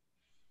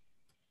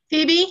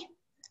 Phoebe?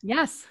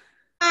 Yes.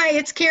 Hi,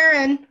 it's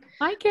Karen.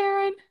 Hi,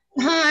 Karen.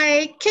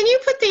 Hi, can you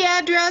put the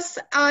address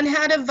on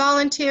how to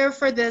volunteer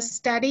for this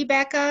study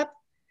back up?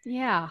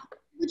 Yeah.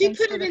 Would you Thanks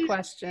put for it the in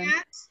question. the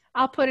chat?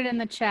 I'll put it in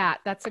the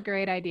chat. That's a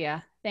great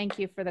idea. Thank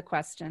you for the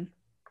question.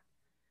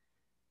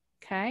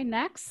 Okay,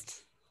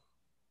 next.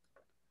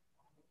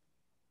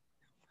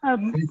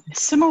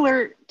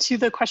 Similar to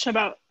the question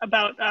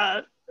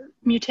about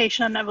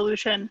mutation and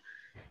evolution.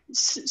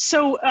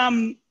 So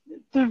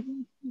the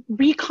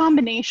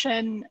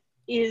recombination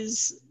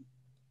is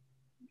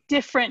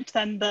different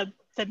than the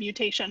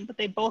mutation, but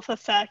they both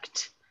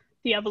affect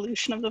the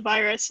evolution of the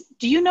virus.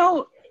 Do you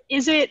know,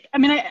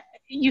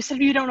 you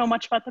said you don't know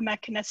much about the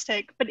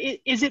mechanistic, but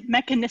is it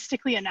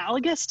mechanistically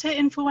analogous to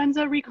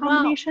influenza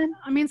recombination?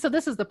 Well, so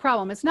this is the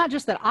problem. It's not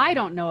just that I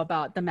don't know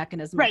about the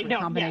mechanism of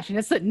recombination.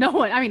 It's that no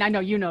one, I know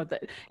you know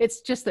that.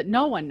 It's just that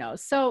no one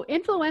knows. So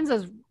influenza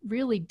is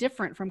really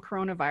different from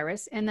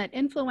coronavirus in that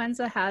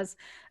influenza has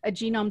a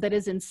genome that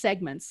is in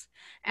segments.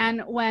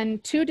 And when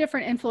two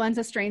different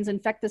influenza strains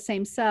infect the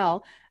same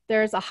cell,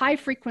 there's a high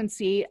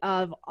frequency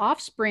of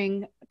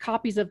offspring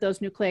copies of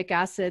those nucleic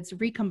acids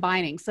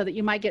recombining, so that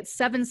you might get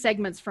 7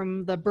 segments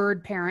from the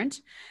bird parent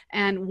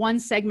and 1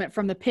 segment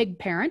from the pig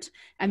parent.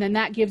 And then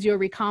that gives you a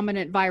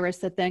recombinant virus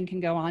that then can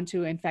go on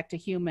to infect a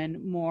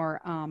human more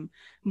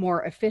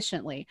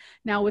efficiently.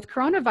 Now with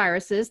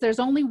coronaviruses, there's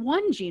only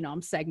 1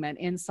 genome segment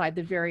inside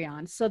the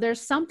virion. So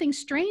there's something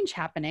strange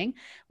happening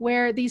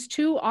where these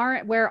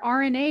where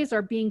RNAs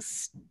are being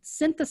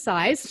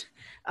synthesized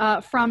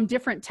from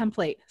different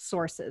template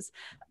sources.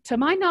 To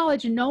my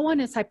knowledge, no one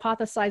is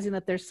hypothesizing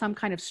that there's some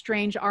kind of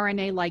strange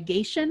RNA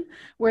ligation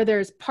where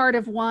there's part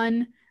of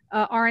one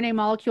RNA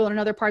molecule and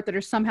another part that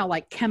are somehow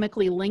like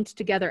chemically linked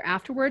together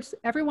afterwards.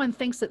 Everyone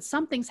thinks that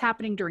something's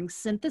happening during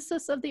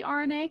synthesis of the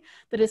RNA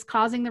that is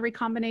causing the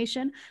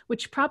recombination,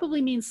 which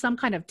probably means some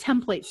kind of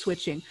template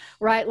switching,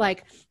 right?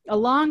 Like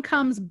along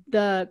comes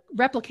the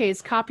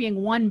replicase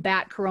copying 1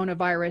 bat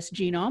coronavirus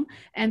genome,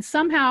 and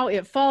somehow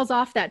it falls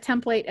off that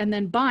template and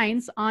then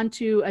binds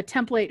onto a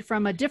template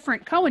from a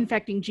different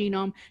co-infecting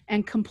genome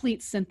and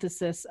complete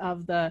synthesis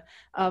of the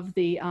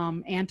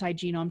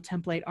anti-genome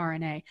template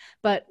RNA.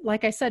 But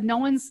like I said, said, no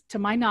one's, to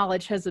my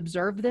knowledge, has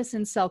observed this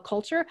in cell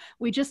culture.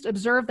 We just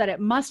observed that it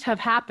must have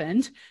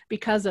happened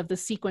because of the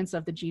sequence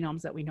of the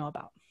genomes that we know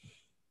about.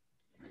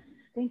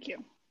 Thank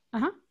you.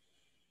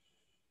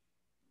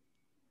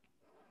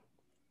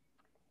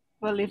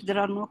 Well, if there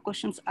are no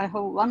questions, I have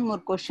one more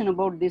question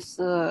about this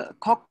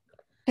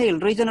cocktail,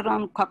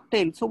 Regeneron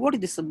cocktail. So what is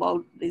this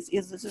about?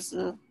 Is this,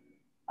 you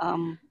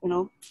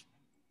know?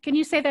 Can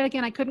you say that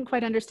again? I couldn't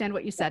quite understand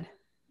what you said.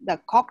 The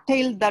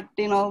cocktail that,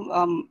 you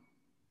know,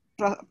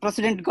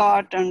 president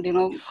got, and, you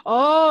know.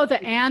 Oh,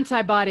 the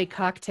antibody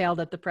cocktail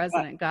that the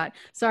president got.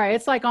 Sorry,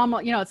 it's like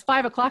almost, you know, it's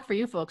 5 o'clock for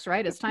you folks,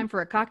 right? It's time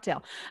for a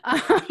cocktail.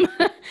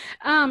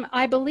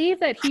 I believe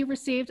that he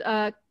received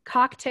a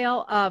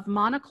cocktail of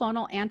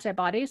monoclonal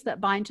antibodies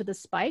that bind to the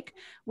spike,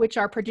 which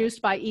are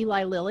produced by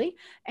Eli Lilly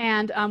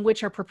and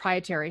which are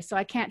proprietary. So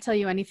I can't tell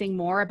you anything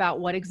more about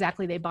what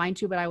exactly they bind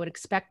to, but I would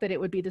expect that it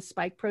would be the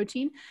spike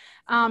protein.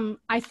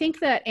 I think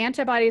that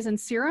antibodies in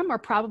serum are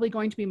probably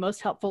going to be most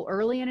helpful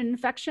early in an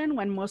infection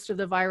when most of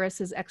the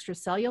virus is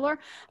extracellular.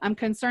 I'm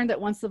concerned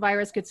that once the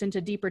virus gets into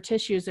deeper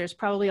tissues, there's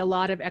probably a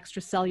lot of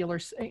extracellular,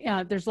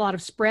 there's a lot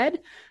of spread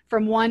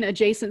from one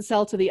adjacent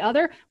cell to the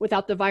other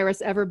without the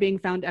virus ever being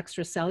found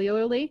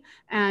extracellularly.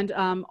 And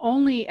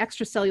only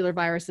extracellular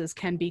viruses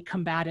can be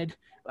combated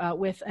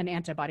with an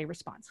antibody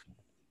response.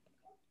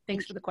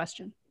 Thanks for the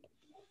question.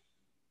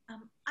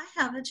 I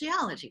have a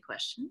geology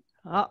question.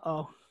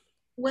 Uh-oh.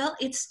 Well,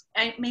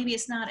 maybe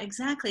it's not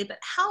exactly, but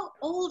how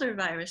old are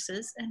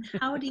viruses and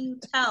how do you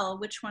tell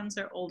which ones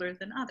are older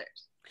than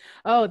others?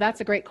 Oh,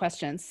 that's a great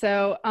question.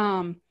 So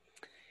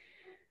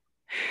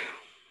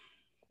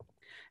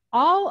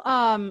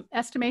all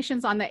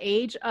estimations on the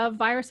age of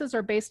viruses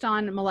are based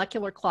on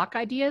molecular clock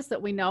ideas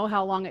that we know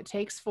how long it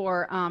takes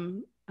for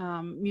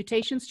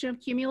mutations to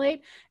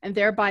accumulate, and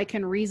thereby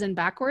can reason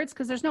backwards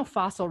because there's no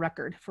fossil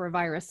record for a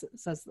virus,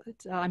 says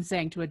I'm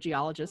saying to a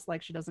geologist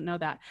like she doesn't know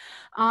that.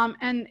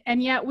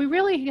 And yet we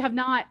really have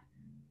not.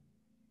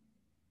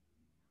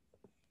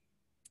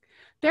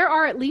 There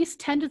are at least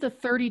 10 to the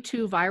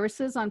 32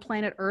 viruses on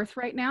planet Earth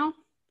right now,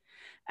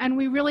 and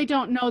we really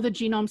don't know the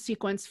genome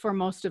sequence for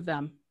most of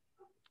them.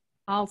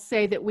 I'll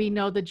say that we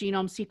know the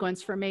genome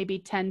sequence for maybe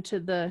 10 to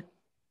the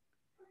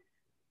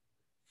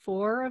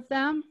 4 of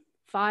them.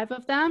 5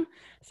 of them.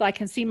 So I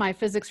can see my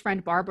physics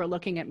friend Barbara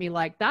looking at me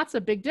like, that's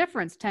a big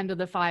difference, 10 to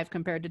the 5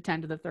 compared to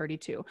 10 to the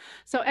 32.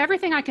 So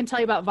everything I can tell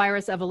you about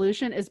virus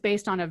evolution is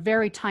based on a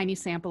very tiny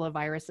sample of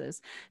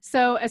viruses.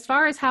 So as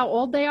far as how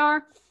old they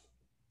are,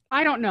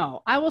 I don't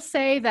know. I will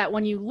say that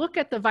when you look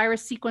at the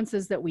virus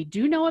sequences that we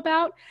do know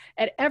about,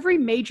 at every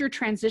major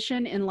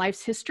transition in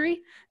life's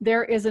history,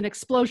 there is an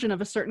explosion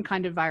of a certain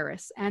kind of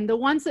virus. And the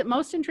ones that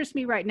most interest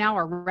me right now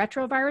are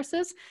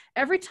retroviruses.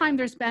 Every time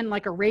there's been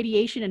like a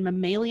radiation in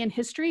mammalian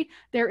history,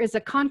 there is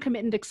a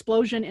concomitant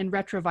explosion in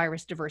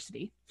retrovirus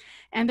diversity.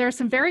 And there are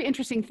some very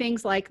interesting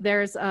things like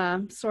there's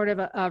sort of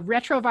a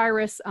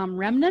retrovirus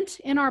remnant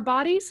in our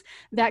bodies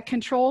that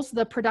controls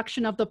the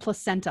production of the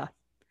placenta.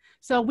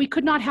 So we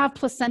could not have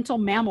placental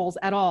mammals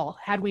at all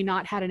had we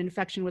not had an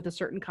infection with a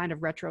certain kind of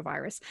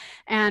retrovirus.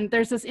 And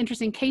there's this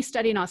interesting case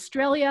study in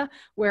Australia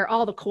where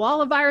all the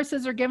koala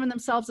viruses are giving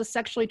themselves a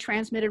sexually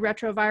transmitted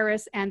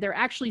retrovirus, and they're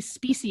actually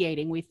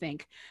speciating, we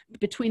think,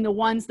 between the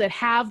ones that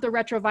have the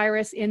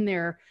retrovirus in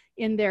their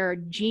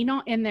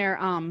genome, in their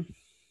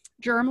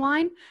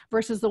germline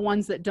versus the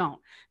ones that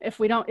don't. If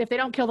they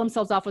don't kill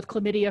themselves off with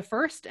chlamydia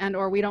first, and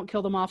or we don't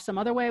kill them off some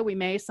other way, we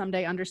may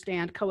someday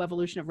understand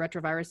coevolution of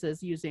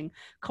retroviruses using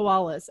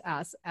koalas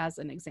as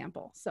an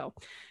example. So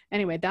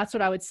anyway, that's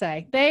what I would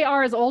say. They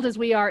are as old as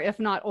we are, if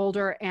not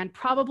older, and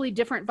probably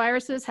different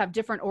viruses have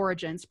different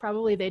origins.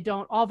 Probably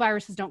all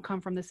viruses don't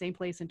come from the same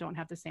place and don't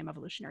have the same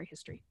evolutionary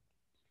history.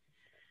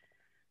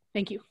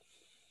 Thank you.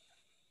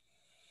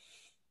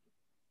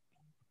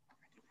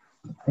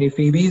 Hey,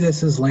 Phoebe,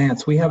 this is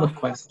Lance. We have a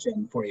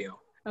question for you.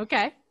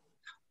 Okay.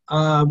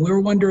 We were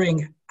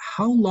wondering,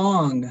 how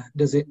long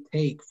does it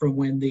take from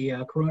when the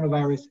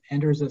coronavirus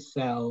enters a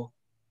cell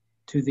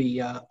to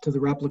the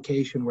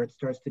replication where it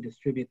starts to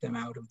distribute them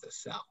out of the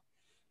cell?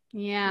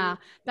 Yeah,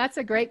 that's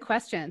a great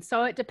question.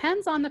 So it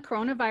depends on the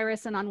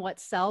coronavirus and on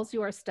what cells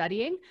you are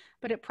studying,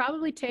 but it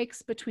probably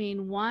takes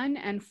between 1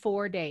 and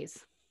 4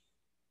 days.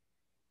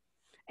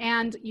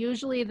 And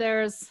usually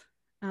there's,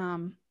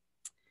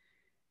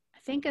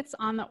 I think it's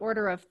on the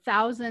order of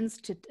thousands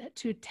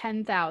to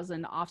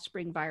 10,000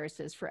 offspring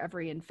viruses for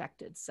every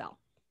infected cell.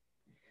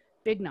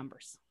 Big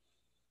numbers.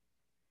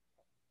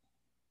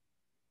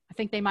 I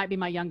think they might be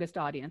my youngest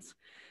audience.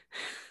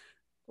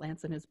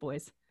 Lance and his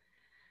boys.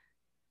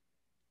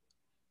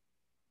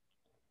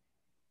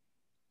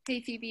 Hey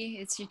Phoebe,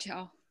 it's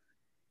Yichao.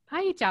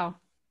 Hi Yichao.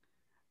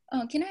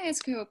 Can I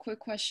ask you a quick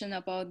question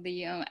about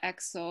the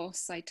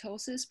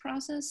exocytosis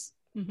process?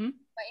 Mm-hmm.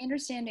 My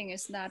understanding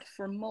is that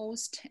for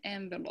most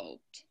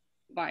enveloped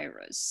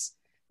virus,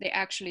 they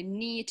actually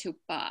need to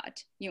bud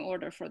in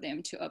order for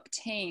them to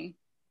obtain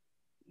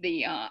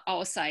the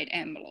outside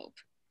envelope.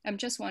 I'm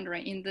just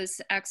wondering, in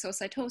this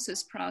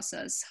exocytosis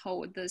process, how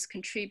would this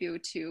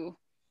contribute to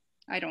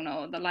I don't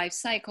know, the life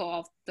cycle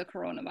of the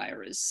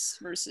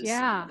coronavirus versus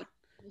Yeah,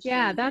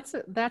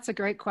 that's a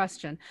great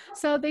question.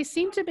 So they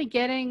seem to be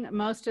getting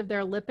most of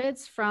their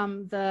lipids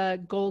from the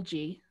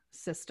Golgi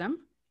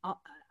system,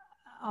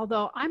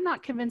 although I'm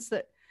not convinced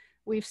that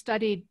we've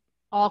studied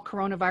all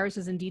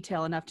coronaviruses in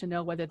detail enough to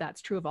know whether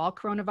that's true of all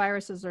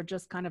coronaviruses or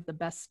just kind of the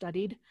best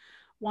studied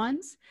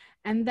ones.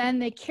 And then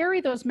they carry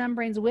those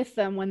membranes with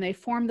them when they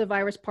form the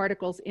virus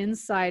particles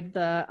inside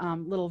the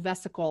little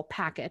vesicle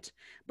packet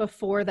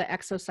before the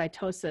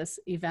exocytosis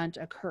event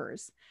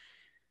occurs.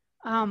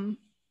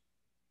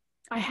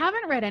 I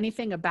haven't read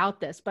anything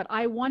about this, but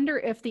I wonder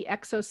if the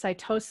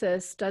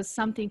exocytosis does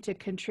something to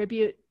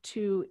contribute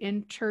to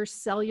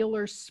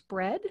intercellular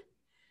spread.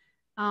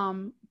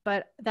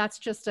 But that's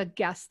just a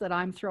guess that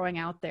I'm throwing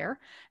out there.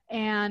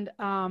 And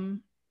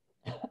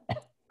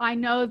I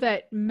know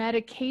that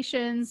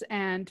medications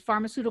and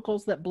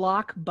pharmaceuticals that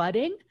block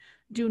budding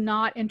do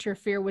not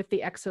interfere with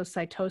the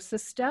exocytosis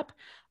step.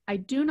 I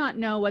do not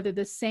know whether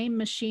the same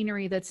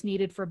machinery that's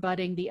needed for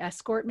budding, the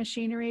escort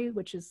machinery,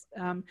 which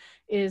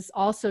is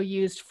also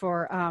used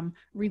for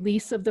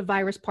release of the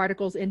virus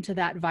particles into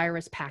that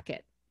virus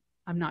packet.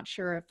 I'm not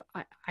sure if,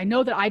 I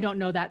know that I don't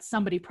know that,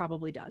 somebody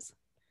probably does.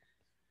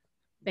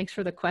 Thanks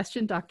for the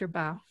question, Dr.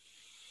 Bao.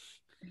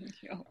 Thank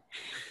you.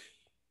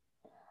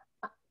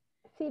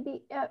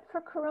 Phoebe,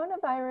 for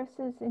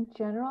coronaviruses in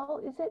general,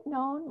 is it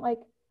known like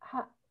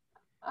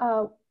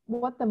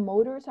what the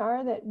motors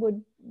are that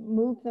would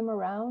move them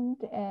around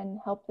and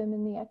help them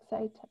in the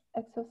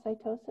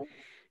exocytosis?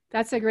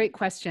 That's a great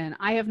question.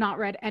 I have not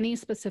read any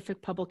specific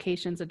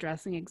publications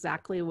addressing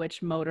exactly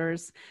which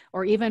motors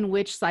or even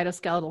which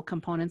cytoskeletal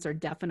components are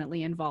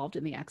definitely involved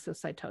in the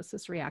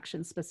exocytosis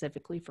reaction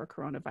specifically for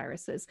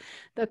coronaviruses.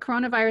 The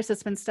coronavirus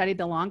that's been studied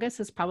the longest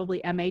is probably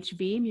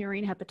MHV,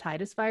 murine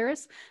hepatitis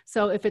virus.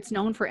 So if it's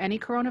known for any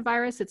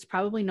coronavirus, it's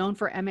probably known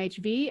for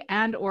MHV,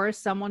 and or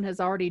someone has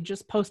already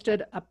just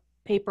posted a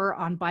paper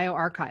on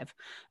bioRxiv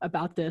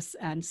about this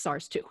and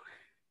SARS-2.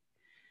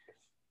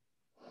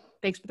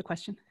 Thanks for the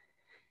question.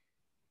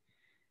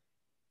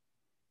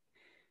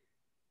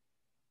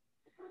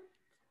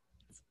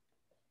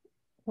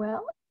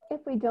 Well,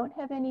 if we don't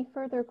have any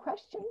further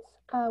questions,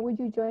 would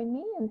you join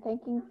me in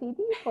thanking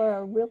Phoebe for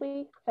a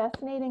really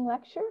fascinating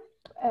lecture?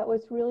 It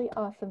was really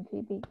awesome,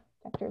 Phoebe,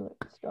 Dr.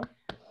 Lustro.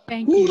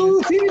 Thank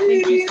you.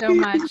 Thank you so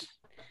much.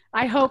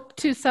 I hope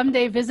to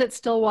someday visit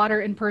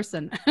Stillwater in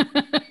person.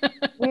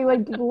 We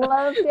would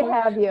love to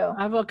have you.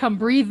 I will come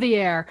breathe the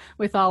air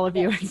with all of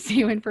you and see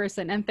you in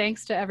person. And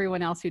thanks to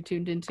everyone else who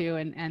tuned into,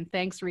 and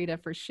thanks Rita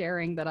for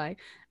sharing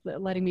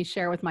letting me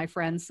share with my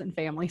friends and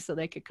family so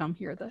they could come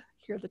hear the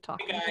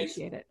talk. I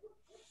appreciate it.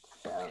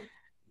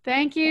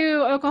 Thank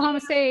you,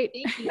 Oklahoma State.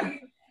 Thank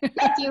you.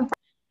 Thank you.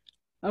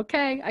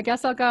 Okay, I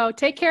guess I'll go.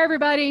 Take care,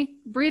 everybody.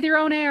 Breathe your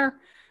own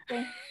air.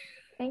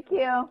 Thank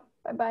you.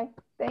 Bye-bye.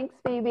 Thanks,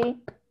 Phoebe.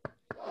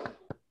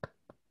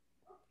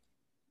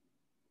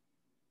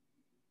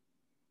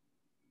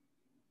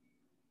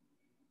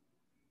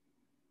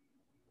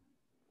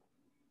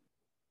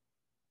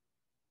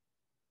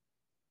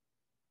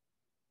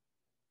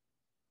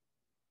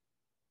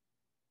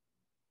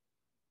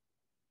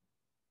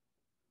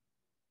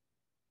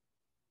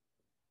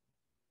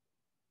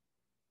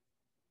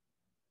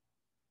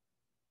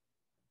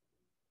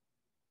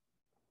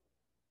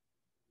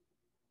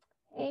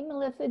 Hey,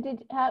 Melissa,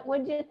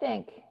 what did you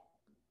think?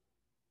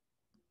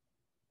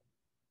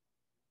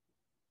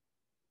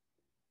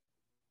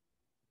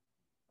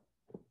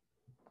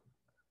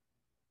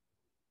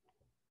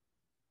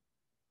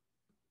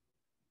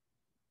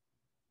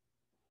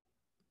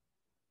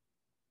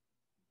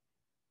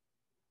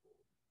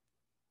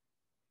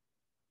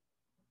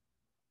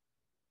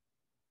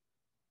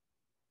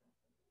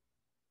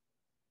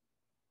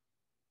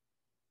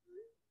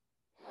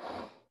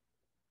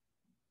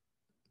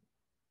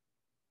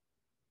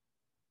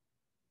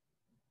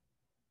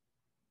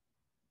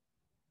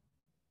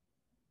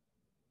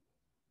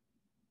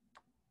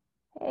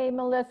 Hey,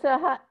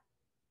 Melissa,